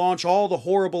just going to launch all the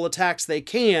horrible attacks they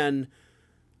can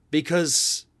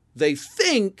because they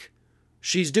think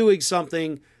she's doing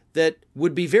something that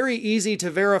would be very easy to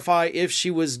verify if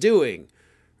she was doing.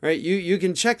 Right? You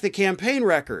can check the campaign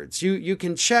records. You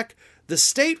can check the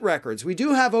state records. We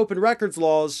do have open records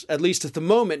laws, at least at the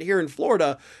moment here in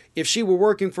Florida. If she were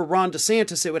working for Ron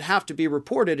DeSantis, it would have to be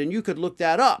reported, and you could look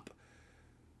that up.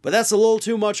 But that's a little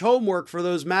too much homework for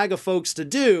those MAGA folks to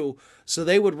do, so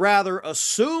they would rather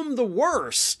assume the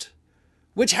worst.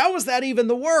 Which, how is that even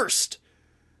the worst?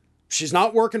 She's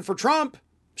not working for Trump.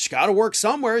 She's got to work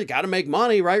somewhere. You got to make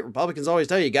money, right? Republicans always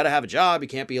tell you got to have a job. You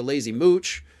can't be a lazy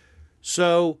mooch.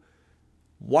 So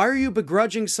why are you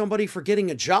begrudging somebody for getting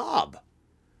a job?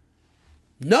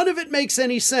 None of it makes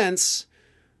any sense.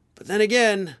 But then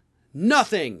again,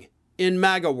 nothing in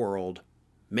MAGA world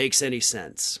makes any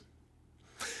sense.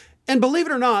 And believe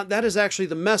it or not, that is actually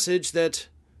the message that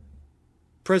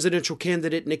presidential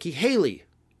candidate Nikki Haley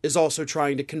is also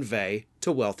trying to convey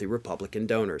to wealthy Republican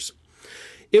donors.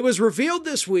 It was revealed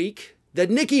this week that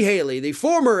Nikki Haley, the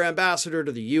former ambassador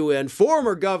to the UN,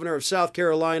 former governor of South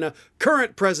Carolina,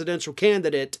 current presidential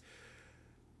candidate,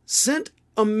 sent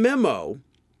a memo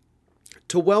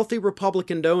to wealthy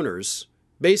Republican donors,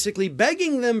 basically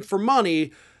begging them for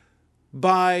money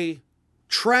by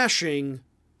trashing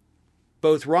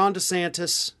both Ron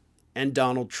DeSantis and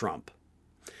Donald Trump.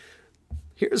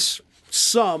 Here's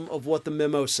some of what the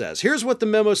memo says. Here's what the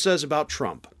memo says about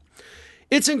Trump.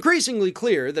 It's increasingly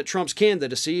clear that Trump's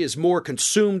candidacy is more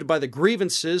consumed by the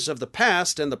grievances of the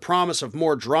past and the promise of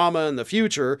more drama in the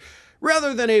future,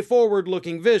 rather than a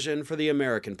forward-looking vision for the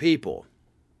American people.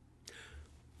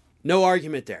 No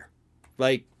argument there.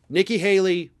 Like, Nikki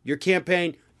Haley, your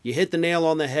campaign, you hit the nail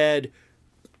on the head.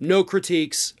 No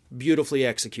critiques, beautifully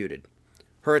executed.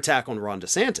 Her attack on Ron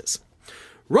DeSantis.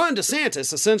 Ron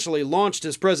DeSantis essentially launched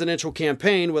his presidential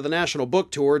campaign with a national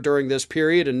book tour during this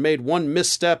period and made one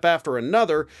misstep after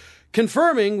another,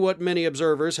 confirming what many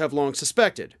observers have long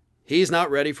suspected. He's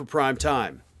not ready for prime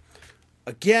time.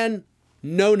 Again,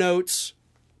 no notes.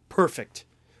 Perfect.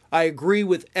 I agree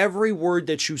with every word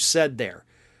that you said there,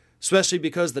 especially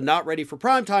because the not ready for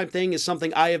prime time thing is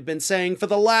something I have been saying for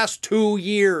the last 2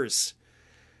 years.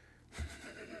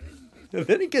 And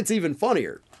then it gets even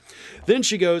funnier. Then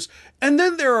she goes, and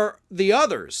then there are the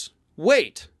others.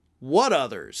 Wait, what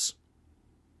others?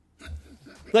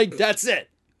 Like, that's it.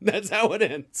 That's how it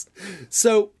ends.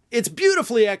 So it's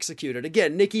beautifully executed.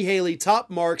 Again, Nikki Haley, top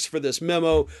marks for this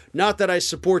memo. Not that I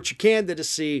support your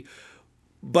candidacy,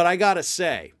 but I gotta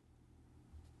say,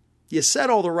 you said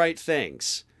all the right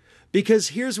things. Because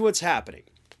here's what's happening.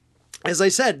 As I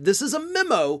said, this is a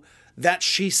memo that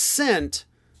she sent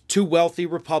to wealthy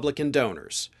Republican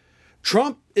donors.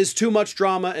 Trump is too much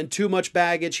drama and too much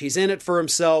baggage. He's in it for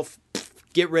himself.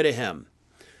 Get rid of him.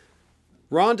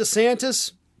 Ron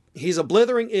DeSantis, he's a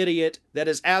blithering idiot that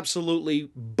is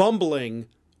absolutely bumbling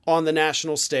on the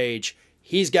national stage.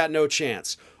 He's got no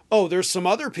chance. Oh, there's some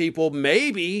other people,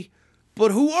 maybe,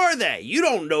 but who are they? You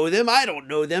don't know them. I don't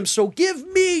know them. So give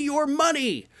me your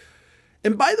money.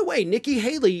 And by the way, Nikki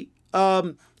Haley,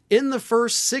 in the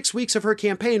first 6 weeks of her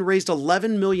campaign, raised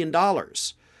 $11 million.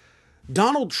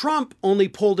 Donald Trump only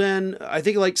pulled in, I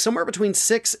think, like somewhere between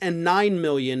 6 and 9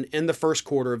 million in the first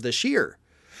quarter of this year.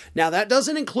 Now, that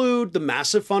doesn't include the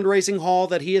massive fundraising haul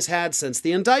that he has had since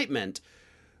the indictment.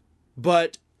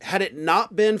 But had it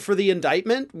not been for the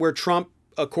indictment, where Trump,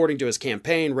 according to his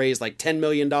campaign, raised like $10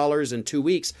 million in 2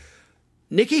 weeks,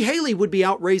 Nikki Haley would be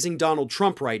outraising Donald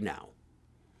Trump right now.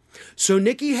 So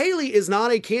Nikki Haley is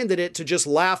not a candidate to just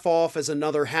laugh off as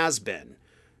another has-been.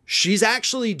 She's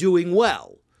actually doing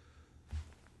well.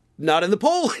 Not in the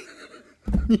polling,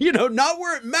 not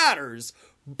where it matters,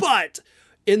 but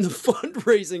in the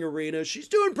fundraising arena, she's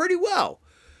doing pretty well.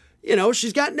 You know,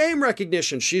 she's got name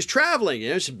recognition. She's traveling.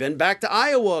 You know, she's been back to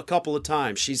Iowa a couple of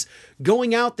times. She's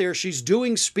going out there. She's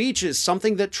doing speeches,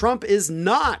 something that Trump is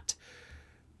not.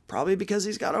 Probably because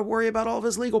he's got to worry about all of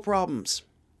his legal problems.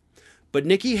 But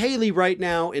Nikki Haley right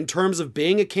now, in terms of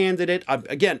being a candidate,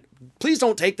 again, please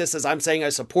don't take this as I'm saying I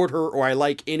support her or I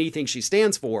like anything she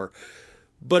stands for.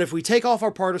 But if we take off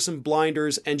our partisan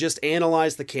blinders and just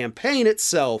analyze the campaign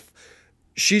itself,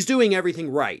 she's doing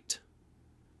everything right.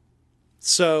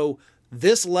 So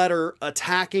this letter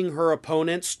attacking her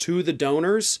opponents to the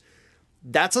donors,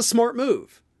 that's a smart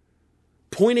move.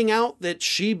 Pointing out that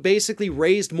she basically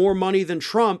raised more money than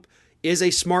Trump is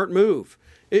a smart move.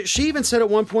 She even said at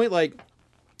one point, like,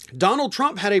 Donald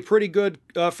Trump had a pretty good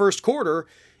first quarter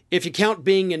if you count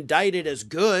being indicted as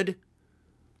good.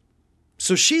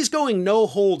 So she's going no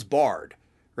holds barred,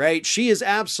 right? She is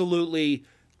absolutely,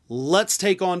 let's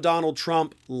take on Donald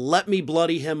Trump. Let me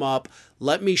bloody him up.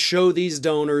 Let me show these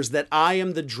donors that I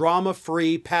am the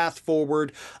drama-free path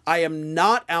forward. I am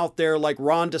not out there like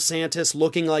Ron DeSantis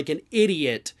looking like an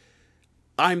idiot.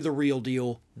 I'm the real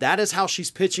deal. That is how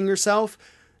she's pitching herself.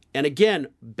 And again,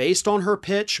 based on her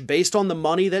pitch, based on the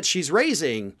money that she's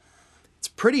raising, it's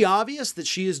pretty obvious that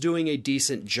she is doing a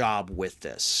decent job with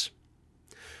this.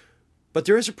 But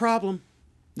there is a problem.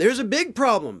 There's a big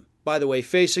problem, by the way,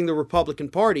 facing the Republican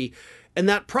Party. And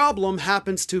that problem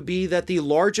happens to be that the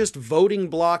largest voting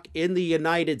bloc in the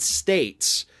United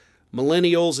States,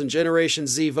 millennials and Generation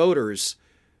Z voters,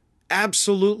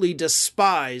 absolutely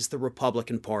despise the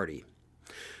Republican Party.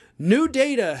 New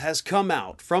data has come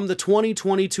out from the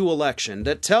 2022 election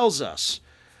that tells us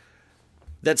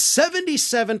that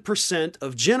 77%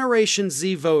 of Generation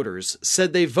Z voters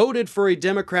said they voted for a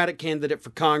Democratic candidate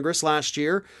for Congress last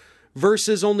year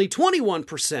versus only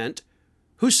 21%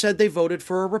 who said they voted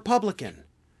for a Republican.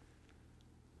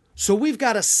 So we've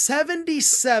got a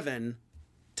 77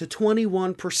 to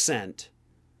 21%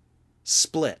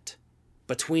 split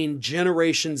between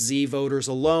Generation Z voters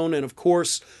alone. And of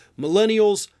course,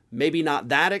 millennials, maybe not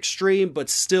that extreme, but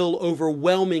still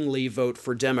overwhelmingly vote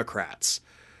for Democrats.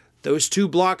 Those two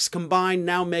blocks combined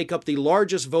now make up the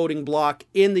largest voting bloc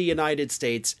in the United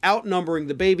States, outnumbering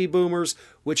the baby boomers,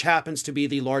 which happens to be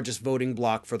the largest voting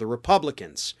bloc for the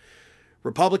Republicans.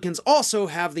 Republicans also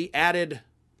have the added,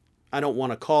 I don't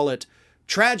want to call it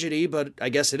tragedy, but I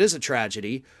guess it is a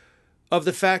tragedy, of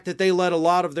the fact that they let a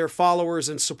lot of their followers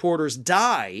and supporters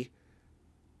die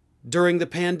during the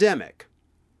pandemic.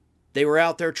 They were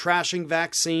out there trashing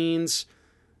vaccines.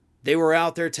 They were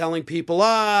out there telling people,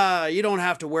 you don't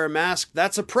have to wear a mask.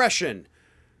 That's oppression.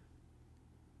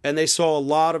 And they saw a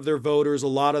lot of their voters, a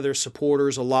lot of their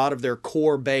supporters, a lot of their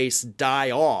core base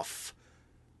die off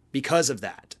because of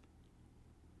that.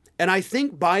 And I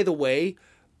think, by the way,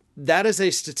 that is a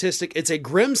statistic. It's a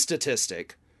grim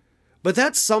statistic, but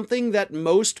that's something that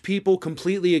most people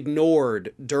completely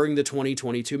ignored during the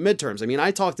 2022 midterms. I mean, I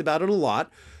talked about it a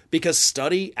lot because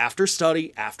study after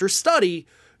study after study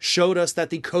showed us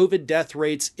that the COVID death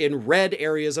rates in red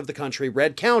areas of the country,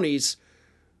 red counties,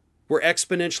 were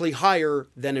exponentially higher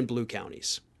than in blue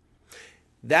counties.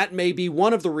 That may be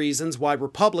one of the reasons why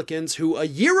Republicans, who a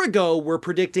year ago were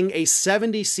predicting a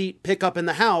 70-seat pickup in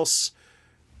the House,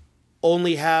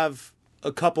 only have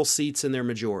a couple seats in their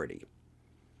majority.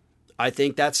 I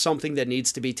think that's something that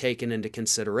needs to be taken into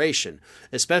consideration,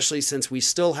 especially since we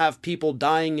still have people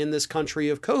dying in this country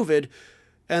of COVID,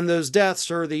 and those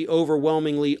deaths are the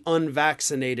overwhelmingly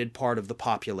unvaccinated part of the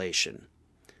population.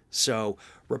 So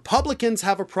Republicans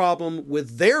have a problem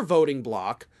with their voting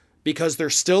bloc because they're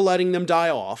still letting them die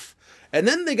off. And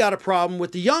then they got a problem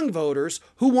with the young voters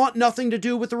who want nothing to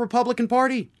do with the Republican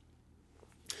Party.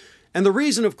 And the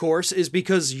reason, of course, is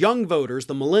because young voters,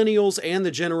 the millennials and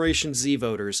the Generation Z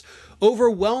voters,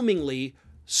 overwhelmingly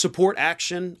support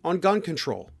action on gun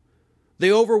control.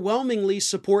 They overwhelmingly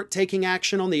support taking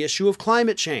action on the issue of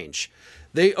climate change.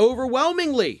 They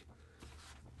overwhelmingly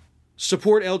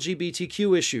support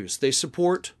LGBTQ issues. They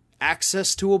support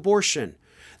access to abortion.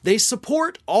 They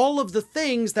support all of the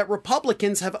things that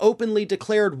Republicans have openly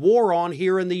declared war on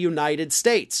here in the United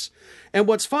States. And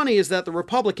what's funny is that the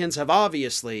Republicans have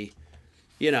obviously,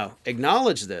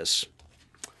 acknowledged this.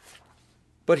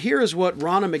 But here is what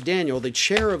Ronna McDaniel, the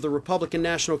chair of the Republican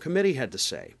National Committee, had to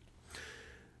say.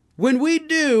 When we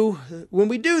do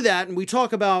that and we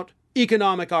talk about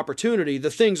economic opportunity, the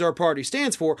things our party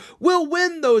stands for, we'll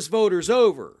win those voters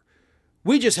over.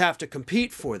 We just have to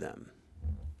compete for them.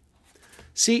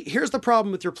 See, here's the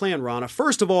problem with your plan, Ronna.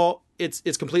 First of all,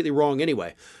 it's completely wrong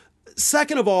anyway.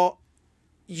 Second of all,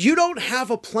 you don't have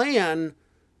a plan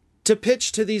to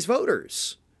pitch to these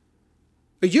voters.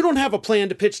 You don't have a plan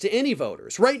to pitch to any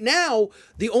voters. Right now,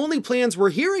 the only plans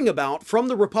we're hearing about from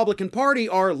the Republican Party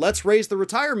are let's raise the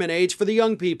retirement age for the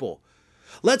young people.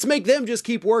 Let's make them just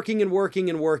keep working and working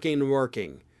and working and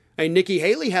working. And Nikki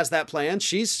Haley has that plan.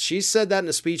 She's said that in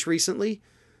a speech recently.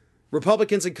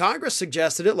 Republicans in Congress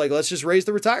suggested it, like let's just raise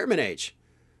the retirement age.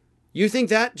 You think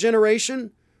that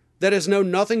generation that has known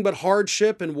nothing but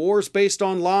hardship and wars based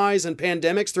on lies and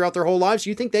pandemics throughout their whole lives,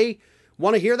 you think they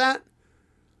want to hear that?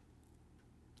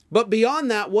 But beyond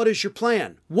that, what is your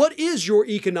plan? What is your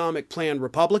economic plan,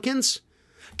 Republicans?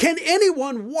 Can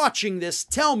anyone watching this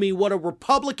tell me what a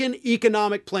Republican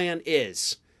economic plan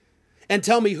is? And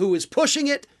tell me who is pushing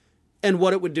it and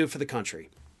what it would do for the country?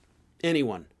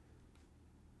 Anyone?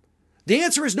 The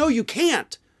answer is no, you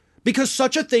can't, because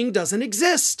such a thing doesn't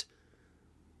exist.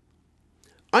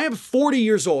 I am 40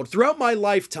 years old. Throughout my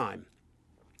lifetime,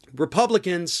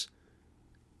 Republicans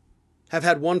have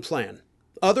had one plan.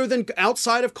 Other than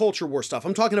outside of culture war stuff,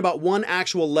 I'm talking about one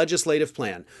actual legislative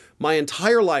plan. My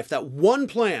entire life, that one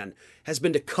plan has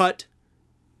been to cut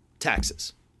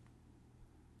taxes.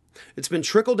 It's been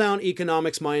trickle-down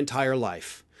economics my entire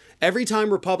life. Every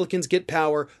time Republicans get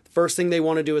power, the first thing they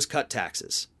want to do is cut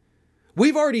taxes.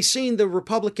 We've already seen the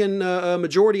Republican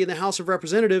majority in the House of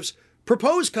Representatives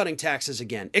propose cutting taxes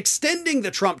again, extending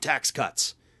the Trump tax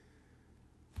cuts.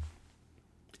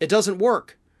 It doesn't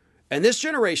work. And this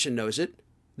generation knows it.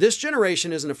 This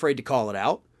generation isn't afraid to call it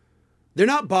out. They're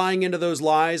not buying into those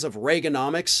lies of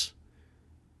Reaganomics.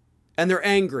 And they're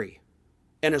angry.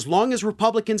 And as long as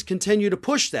Republicans continue to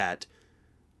push that,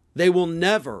 they will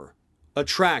never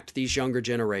attract these younger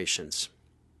generations.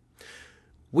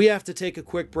 We have to take a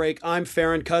quick break. I'm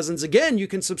Farron Cousins. Again, you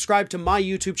can subscribe to my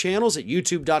YouTube channels at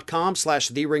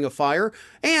youtube.com/TheRingOfFire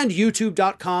and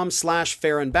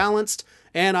youtube.com/FarronBalanced.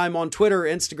 And I'm on Twitter,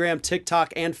 Instagram,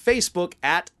 TikTok, and Facebook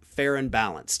at Farron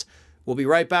Balanced. We'll be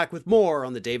right back with more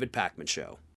on The David Pakman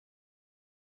Show.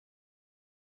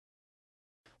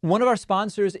 One of our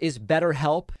sponsors is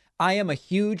BetterHelp. I am a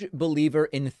huge believer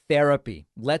in therapy.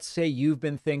 Let's say you've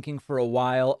been thinking for a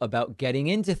while about getting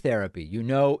into therapy. You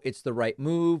know it's the right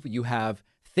move. You have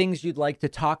things you'd like to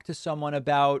talk to someone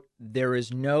about. There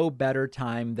is no better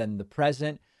time than the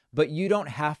present, but you don't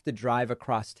have to drive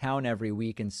across town every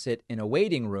week and sit in a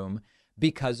waiting room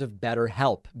because of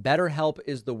BetterHelp. BetterHelp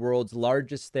is the world's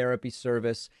largest therapy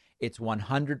service. It's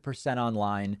 100%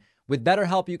 online. With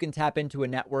BetterHelp, you can tap into a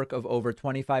network of over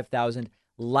 25,000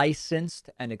 licensed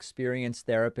and experienced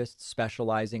therapists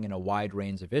specializing in a wide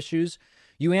range of issues.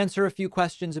 You answer a few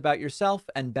questions about yourself,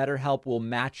 and BetterHelp will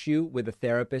match you with a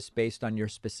therapist based on your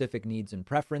specific needs and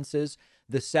preferences.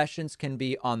 The sessions can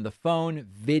be on the phone,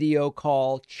 video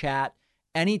call, chat,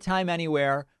 anytime,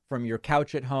 anywhere, from your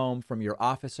couch at home, from your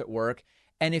office at work.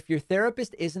 And if your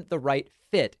therapist isn't the right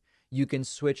fit, you can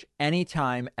switch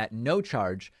anytime at no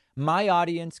charge. My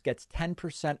audience gets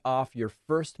 10% off your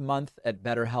first month at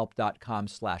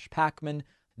betterhelp.com/Pakman.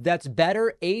 That's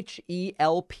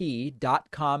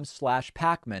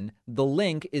betterhelp.com/Pakman. The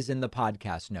link is in the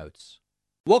podcast notes.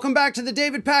 Welcome back to the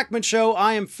David Pakman Show.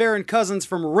 I am Farron Cousins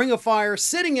from Ring of Fire,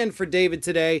 sitting in for David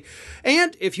today.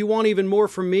 And if you want even more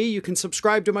from me, you can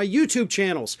subscribe to my YouTube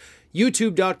channels,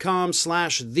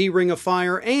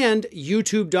 youtube.com/TheRingOfFire and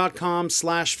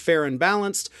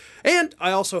youtube.com/FarronBalanced. And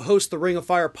I also host the Ring of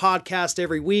Fire podcast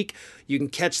every week. You can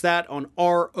catch that on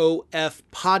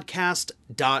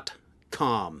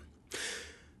rofpodcast.com.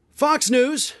 Fox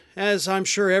News, as I'm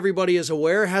sure everybody is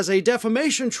aware, has a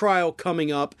defamation trial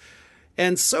coming up.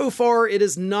 And so far, it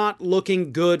is not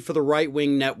looking good for the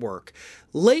right-wing network.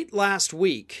 Late last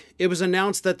week, it was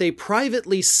announced that they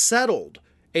privately settled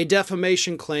a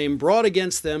defamation claim brought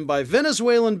against them by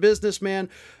Venezuelan businessman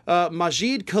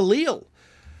Majid Khalil.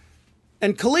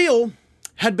 And Khalil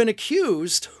had been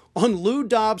accused on Lou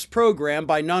Dobbs' program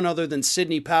by none other than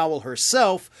Sidney Powell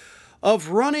herself of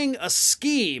running a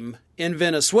scheme in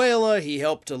Venezuela. He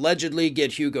helped allegedly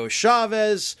get Hugo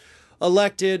Chavez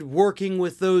elected, working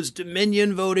with those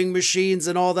Dominion voting machines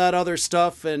and all that other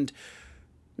stuff, and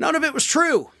none of it was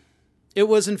true. It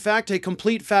was, in fact, a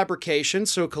complete fabrication,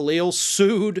 so Khalil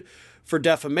sued for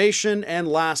defamation, and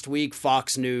last week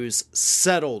Fox News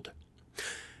settled.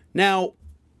 Now,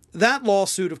 that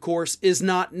lawsuit, of course, is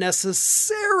not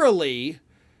necessarily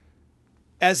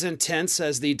as intense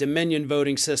as the Dominion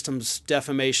voting systems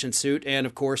defamation suit, and,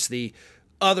 of course, the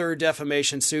other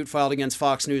defamation suit filed against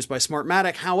Fox News by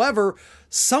Smartmatic. However,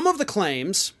 some of the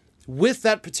claims with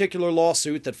that particular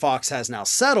lawsuit that Fox has now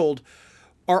settled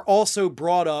are also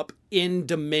brought up in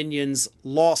Dominion's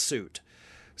lawsuit.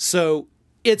 So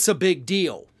it's a big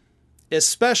deal.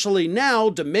 Especially now,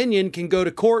 Dominion can go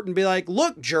to court and be like,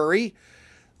 look, jury,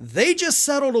 They just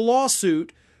settled a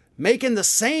lawsuit making the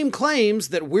same claims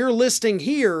that we're listing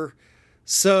here.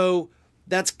 So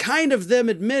that's kind of them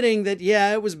admitting that,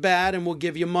 yeah, it was bad and we'll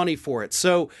give you money for it.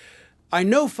 So I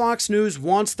know Fox News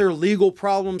wants their legal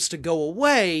problems to go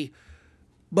away,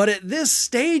 but at this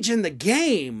stage in the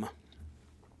game,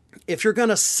 if you're going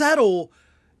to settle,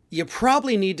 you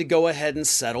probably need to go ahead and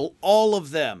settle all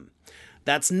of them.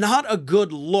 That's not a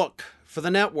good look for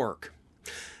the network.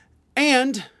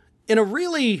 And in a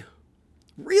really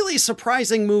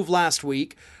surprising move last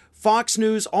week, Fox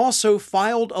News also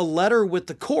filed a letter with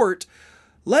the court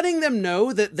letting them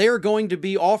know that they're going to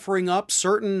be offering up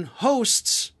certain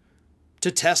hosts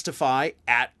to testify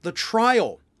at the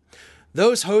trial.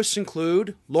 Those hosts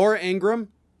include Laura Ingraham,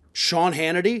 Sean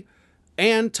Hannity,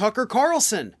 and Tucker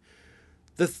Carlson,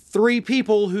 the three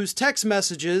people whose text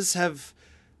messages have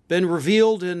been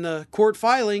revealed in the court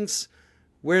filings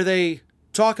where they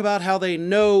talk about how they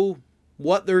know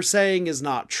what they're saying is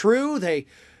not true. They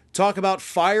talk about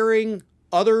firing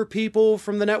other people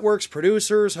from the network's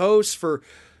producers, hosts, for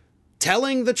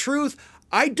telling the truth.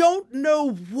 I don't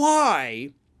know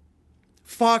why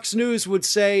Fox News would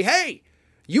say, hey,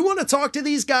 you want to talk to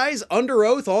these guys under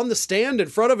oath on the stand in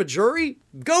front of a jury?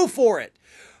 Go for it.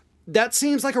 That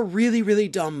seems like a really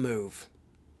dumb move.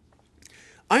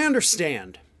 I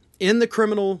understand in the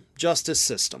criminal justice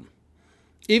system,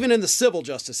 even in the civil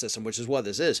justice system, which is what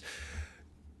this is,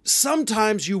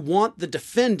 sometimes you want the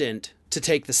defendant to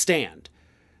take the stand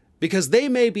because they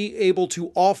may be able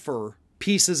to offer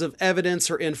pieces of evidence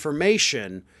or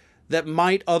information that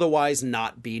might otherwise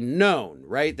not be known,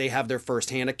 right? They have their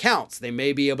firsthand accounts. They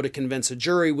may be able to convince a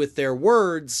jury with their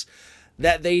words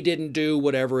that they didn't do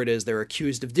whatever it is they're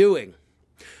accused of doing.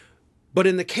 But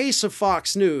in the case of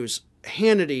Fox News,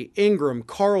 Hannity, Ingraham,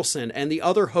 Carlson, and the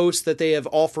other hosts that they have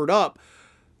offered up,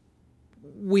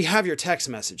 we have your text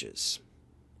messages.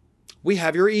 We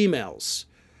have your emails.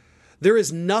 There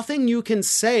is nothing you can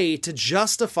say to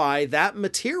justify that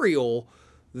material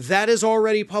that is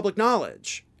already public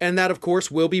knowledge. And that, of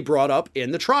course, will be brought up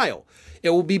in the trial.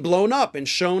 It will be blown up and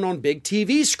shown on big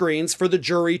TV screens for the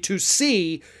jury to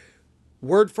see,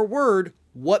 word for word,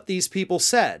 what these people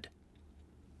said.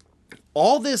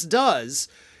 All this does,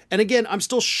 and again, I'm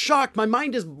still shocked, my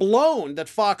mind is blown that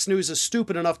Fox News is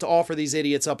stupid enough to offer these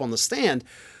idiots up on the stand.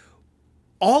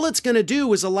 All it's going to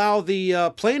do is allow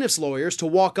the plaintiff's lawyers to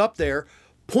walk up there,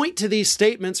 point to these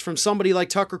statements from somebody like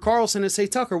Tucker Carlson and say,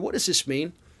 Tucker, what does this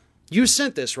mean? You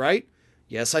sent this, right?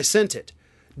 Yes, I sent it.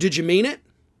 Did you mean it?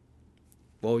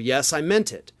 Well, yes, I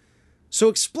meant it. So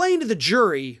explain to the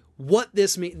jury what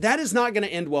this means. That is not going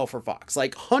to end well for Fox.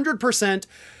 Like 100%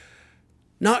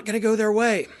 not going to go their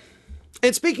way.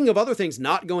 And speaking of other things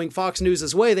not going Fox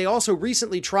News' way, they also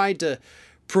recently tried to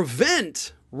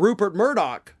prevent Rupert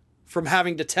Murdoch from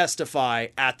having to testify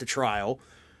at the trial.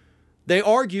 They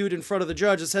argued in front of the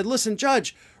judge and said, listen,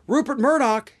 Judge, Rupert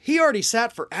Murdoch, he already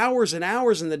sat for hours and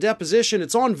hours in the deposition.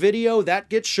 It's on video. That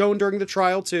gets shown during the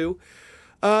trial too.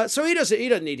 So he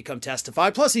doesn't need to come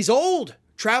testify. Plus, he's old.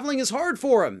 Traveling is hard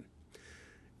for him.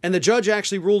 And the judge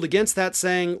actually ruled against that,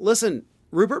 saying, listen,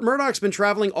 Rupert Murdoch's been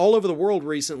traveling all over the world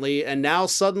recently, and now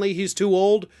suddenly he's too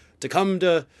old to come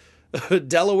to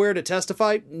Delaware to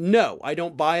testify? No, I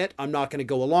don't buy it. I'm not going to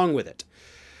go along with it.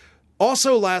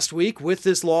 Also last week, with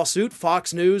this lawsuit,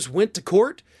 Fox News went to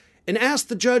court and asked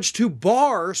the judge to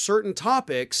bar certain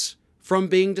topics from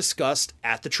being discussed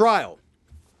at the trial.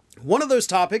 One of those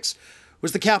topics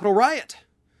was the Capitol riot.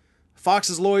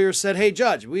 Fox's lawyers said, hey,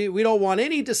 Judge, we don't want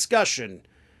any discussion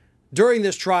during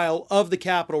this trial of the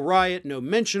Capitol riot. No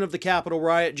mention of the Capitol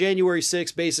riot. January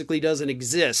 6th basically doesn't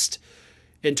exist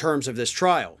in terms of this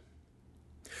trial.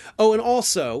 Oh, and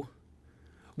also,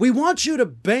 we want you to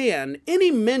ban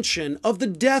any mention of the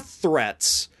death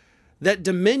threats that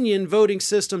Dominion Voting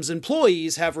Systems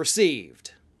employees have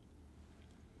received.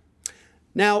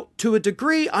 Now, to a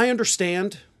degree, I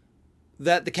understand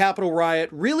that the Capitol riot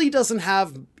really doesn't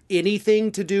have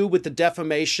anything to do with the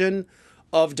defamation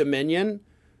of Dominion.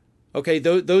 Okay,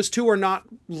 those two are not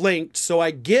linked, so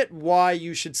I get why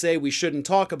you should say we shouldn't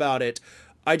talk about it.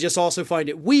 I just also find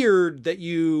it weird that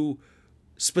you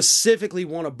specifically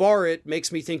want to bar it.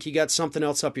 Makes me think you got something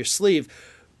else up your sleeve.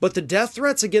 But the death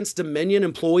threats against Dominion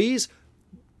employees,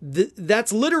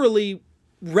 that's literally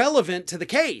relevant to the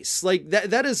case. Like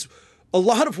that is a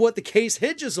lot of what the case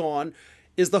hinges on,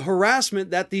 is the harassment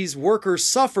that these workers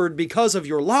suffered because of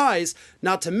your lies.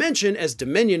 Not to mention, as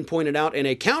Dominion pointed out in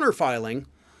a counterfiling,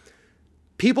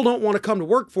 people don't want to come to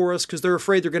work for us because they're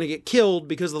afraid they're going to get killed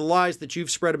because of the lies that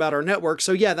you've spread about our network.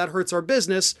 So yeah, that hurts our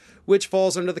business, which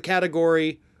falls under the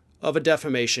category of a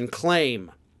defamation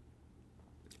claim.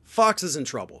 Fox is in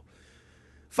trouble.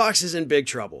 Fox is in big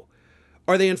trouble.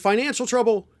 Are they in financial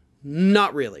trouble?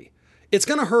 Not really. It's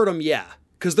going to hurt them, yeah,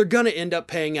 because they're going to end up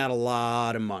paying out a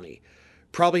lot of money.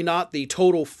 Probably not the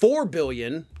total $4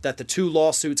 billion that the two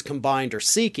lawsuits combined are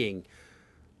seeking,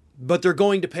 but they're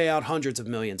going to pay out hundreds of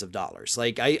millions of dollars.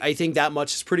 Like, I think that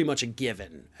much is pretty much a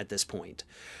given at this point.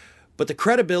 But the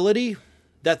credibility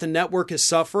that the network is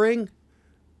suffering,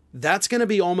 that's going to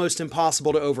be almost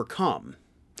impossible to overcome.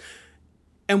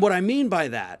 And what I mean by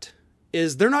that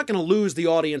is they're not going to lose the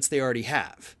audience they already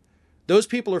have. Those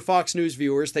people are Fox News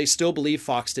viewers. They still believe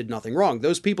Fox did nothing wrong.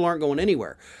 Those people aren't going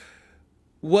anywhere.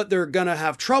 What they're going to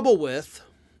have trouble with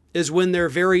is when their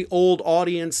very old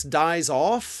audience dies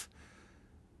off,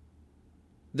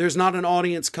 there's not an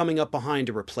audience coming up behind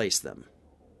to replace them.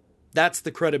 That's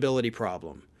the credibility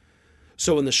problem.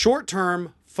 So in the short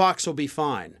term, Fox will be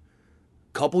fine.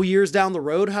 Couple years down the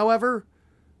road, however,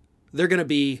 they're going to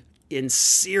be in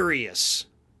serious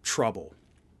trouble.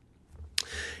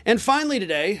 And finally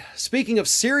today, speaking of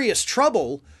serious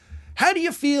trouble, how do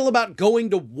you feel about going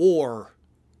to war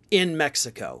in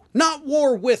Mexico? Not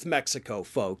war with Mexico,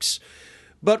 folks,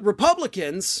 but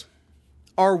Republicans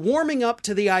are warming up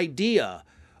to the idea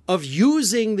of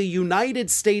using the United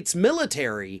States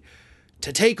military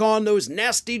to take on those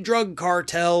nasty drug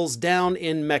cartels down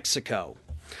in Mexico.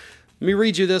 Let me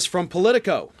read you this from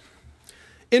Politico.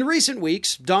 In recent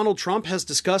weeks, Donald Trump has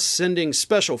discussed sending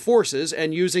special forces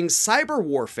and using cyber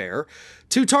warfare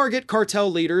to target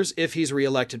cartel leaders if he's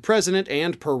reelected president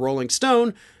and, per Rolling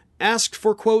Stone, asked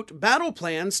for, quote, battle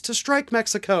plans to strike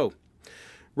Mexico.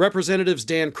 Representatives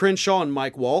Dan Crenshaw and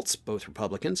Mike Waltz, both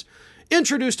Republicans,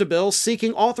 introduced a bill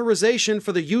seeking authorization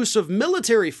for the use of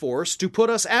military force to put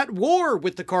us at war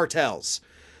with the cartels.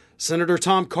 Senator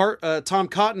Tom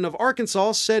Cotton of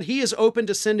Arkansas said he is open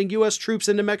to sending U.S. troops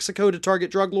into Mexico to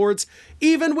target drug lords,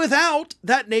 even without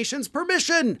that nation's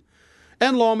permission.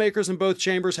 And lawmakers in both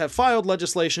chambers have filed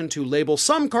legislation to label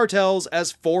some cartels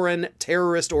as foreign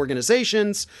terrorist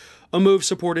organizations, a move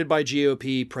supported by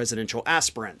GOP presidential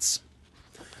aspirants.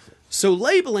 So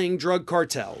labeling drug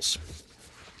cartels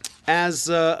as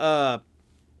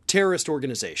terrorist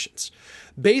organizations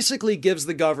basically gives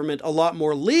the government a lot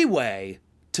more leeway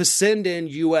to send in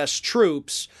U.S.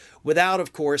 troops without,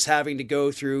 of course, having to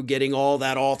go through getting all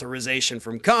that authorization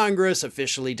from Congress,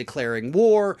 officially declaring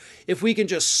war. If we can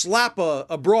just slap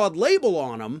a broad label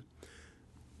on them,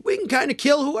 we can kind of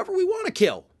kill whoever we want to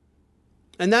kill.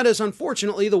 And that is,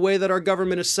 unfortunately, the way that our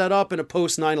government is set up in a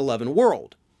post-9/11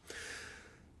 world.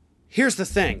 Here's the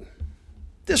thing.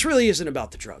 This really isn't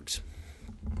about the drugs.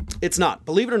 It's not.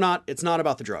 Believe it or not, it's not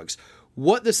about the drugs.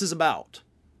 What this is about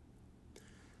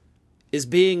is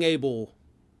being able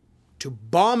to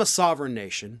bomb a sovereign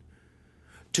nation,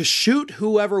 to shoot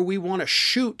whoever we want to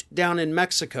shoot down in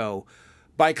Mexico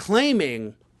by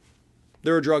claiming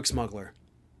they're a drug smuggler.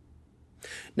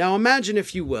 Now imagine,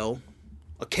 if you will,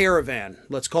 a caravan.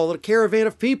 Let's call it a caravan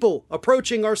of people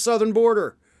approaching our southern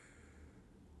border.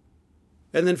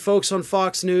 And then folks on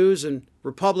Fox News and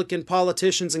Republican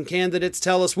politicians and candidates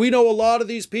tell us, we know a lot of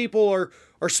these people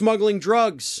are smuggling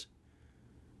drugs.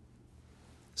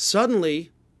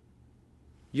 Suddenly,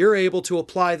 you're able to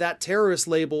apply that terrorist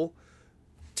label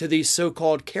to these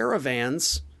so-called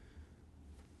caravans,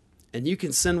 and you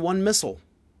can send one missile.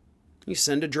 You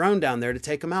send a drone down there to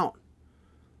take them out.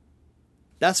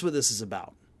 That's what this is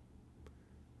about.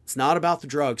 It's not about the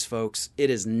drugs, folks. It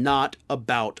is not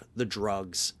about the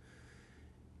drugs.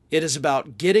 It is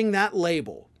about getting that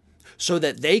label so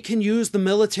that they can use the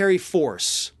military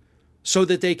force so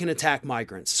that they can attack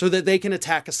migrants, so that they can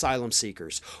attack asylum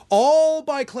seekers, all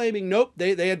by claiming, nope,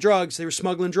 they had drugs, they were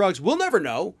smuggling drugs. We'll never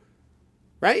know,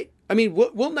 right? I mean,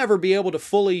 we'll never be able to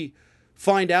fully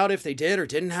find out if they did or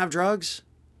didn't have drugs.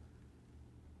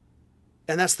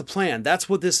 And that's the plan. That's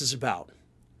what this is about.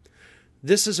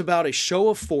 This is about a show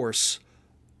of force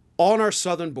on our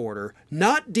southern border,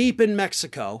 not deep in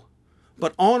Mexico,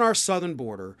 but on our southern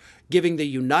border, giving the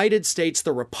United States,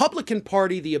 the Republican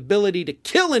Party, the ability to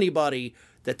kill anybody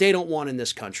that they don't want in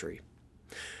this country.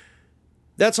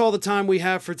 That's all the time we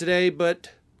have for today,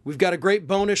 but we've got a great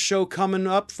bonus show coming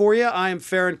up for you. I am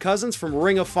Farron Cousins from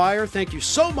Ring of Fire. Thank you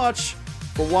so much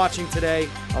for watching today.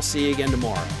 I'll see you again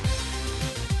tomorrow.